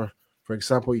roster. For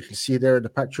example, you can see there in the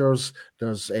pictures,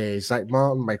 there's Zach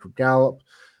Martin, Michael Gallup.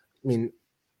 I mean,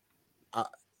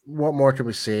 what more can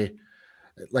we say?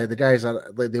 Like, the guys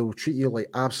they will treat you like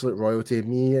absolute royalty.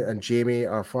 Me and Jamie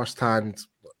are firsthand,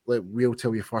 like, we'll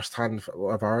tell you firsthand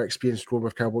of our experience going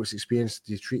with Cowboys Experience.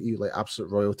 They treat you like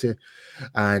absolute royalty.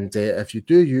 And if you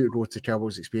do go to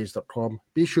cowboysexperience.com,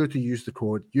 be sure to use the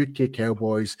code UK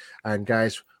Cowboys. And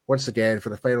guys, once again, for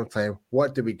the final time,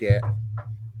 what do we get?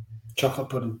 Chocolate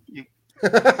pudding. We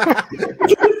had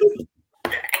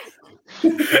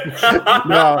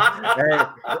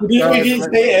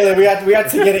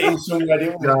to get it in somewhere.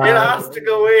 It has to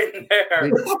go in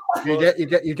there.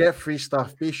 You get free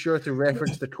stuff. Be sure to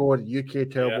reference the code UK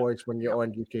Cowboys when you're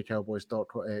on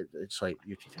ukcowboys.com.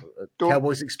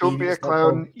 Cowboys Experience. Don't be a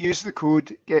clown. Use the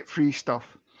code. Get free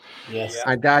stuff. Yes.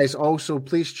 And guys, also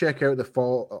please check out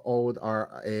all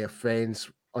our friends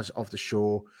of the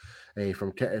show.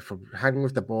 From Hanging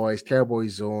with the Boys,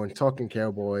 Cowboys Zone, Talking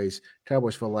Cowboys,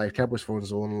 Cowboys for Life, Cowboys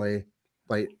Phones Only,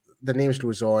 like the names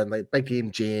goes on, like Big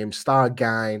Game James, Star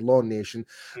Guy, Law Nation,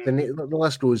 the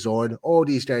list goes on. All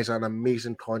these guys are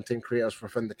amazing content creators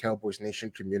within the Cowboys Nation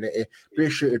community. Be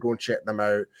sure to go and check them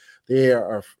out. They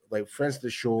are like friends of the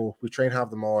show. We try and have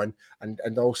them on,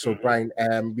 and also Brian,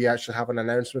 we actually have an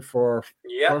announcement for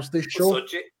Thursday's show. So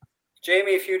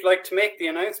Jamie, if you'd like to make the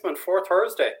announcement for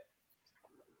Thursday.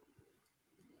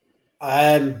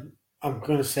 I'm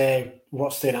going to say,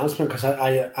 what's the announcement? Because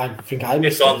I think I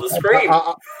missed it. It's on the screen.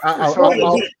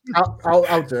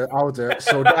 I'll do it.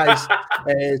 So guys,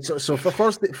 so for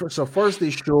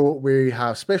Thursday's show, we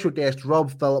have special guest Rob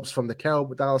Phillips from the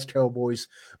Dallas Cowboys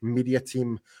media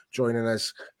team joining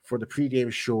us for the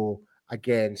pregame show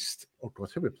against. Oh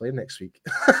God, who are we playing next week?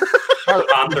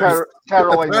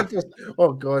 Carolina.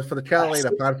 Oh God, for the Carolina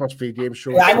Panthers pregame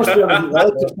show. Yeah, I must be on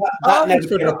that never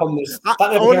came up on this. That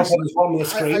never came up on the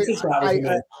screen.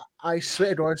 I swear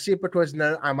to God, see, because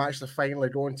now I'm actually finally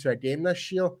going to a game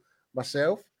this year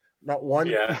myself. Not one,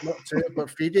 not two,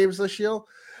 but 3 games this year.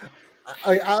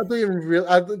 I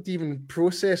don't even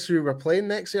process who we're playing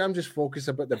next year. I'm just focused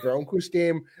about the Broncos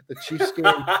game, the Chiefs game,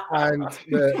 and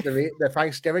the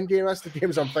Thanksgiving game. That's the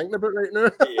games I'm thinking about right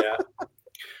now. Yeah.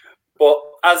 But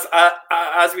as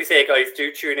we say, guys,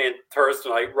 do tune in Thursday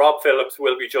night. Rob Phillips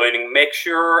will be joining. Make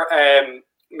sure and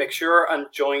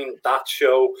join that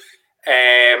show,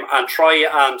 and try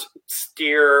and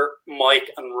steer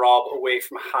Mike and Rob away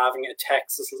from having a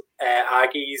Texas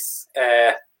Aggies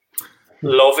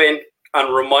loving,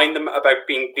 and remind them about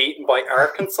being beaten by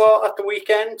Arkansas at the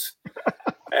weekend.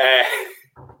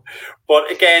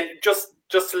 But again, just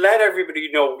to let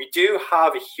everybody know, we do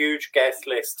have a huge guest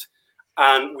list.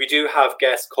 And we do have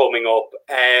guests coming up.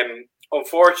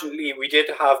 Unfortunately, we did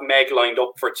have Meg lined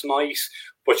up for tonight,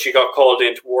 but she got called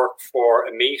into work for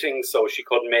a meeting, so she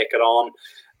couldn't make it on.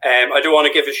 I do want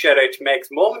to give a shout out to Meg's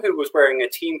mum, who was wearing a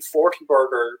Team 40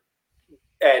 Burger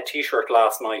t-shirt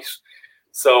last night.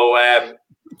 So,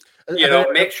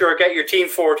 make sure get your Team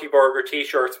 40 Burger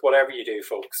t-shirts, whatever you do,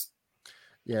 folks.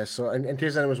 Yeah, so in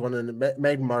case anyone was wondering,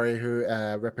 Meg Murray, who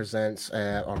represents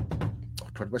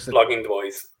Blogging the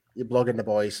Boys. You're Blogging the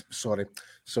Boys, sorry.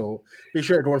 So be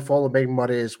sure to go and follow Meg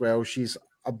Murray as well. She's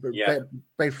a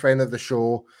big friend of the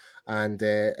show, and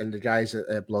the guys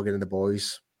at Blogging the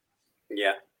Boys.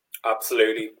 Yeah,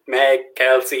 absolutely. Meg,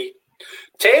 Kelsey,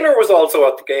 Taylor was also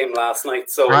at the game last night.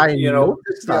 So I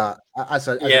noticed that as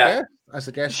a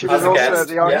guest. She was also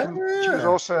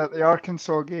at the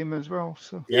Arkansas game as well.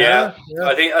 So yeah.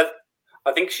 I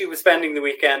think she was spending the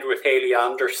weekend with Haley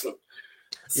Anderson.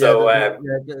 So they're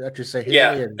good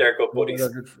buddies.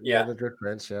 They're good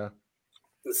friends. Yeah.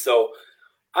 So,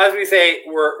 as we say,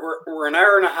 we're an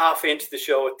hour and a half into the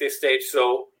show at this stage.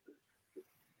 So,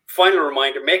 final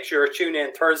reminder: make sure to tune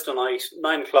in Thursday night,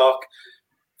 9:00,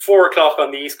 4:00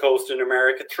 on the East Coast in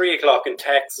America, 3:00 in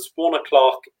Texas,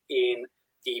 1:00 in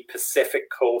the Pacific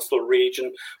Coastal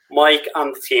region. Mike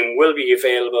and the team will be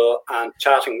available and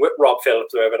chatting with Rob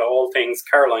Phillips about all things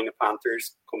Carolina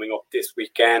Panthers coming up this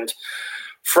weekend.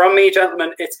 From me,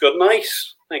 gentlemen, it's good night.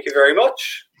 Thank you very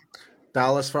much.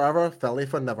 Dallas forever, Philly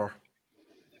for never.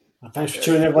 Well, thanks for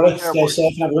tuning in, everybody. Stay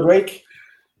safe and have a good week.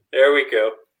 There we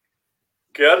go.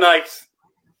 Good night.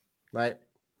 Night.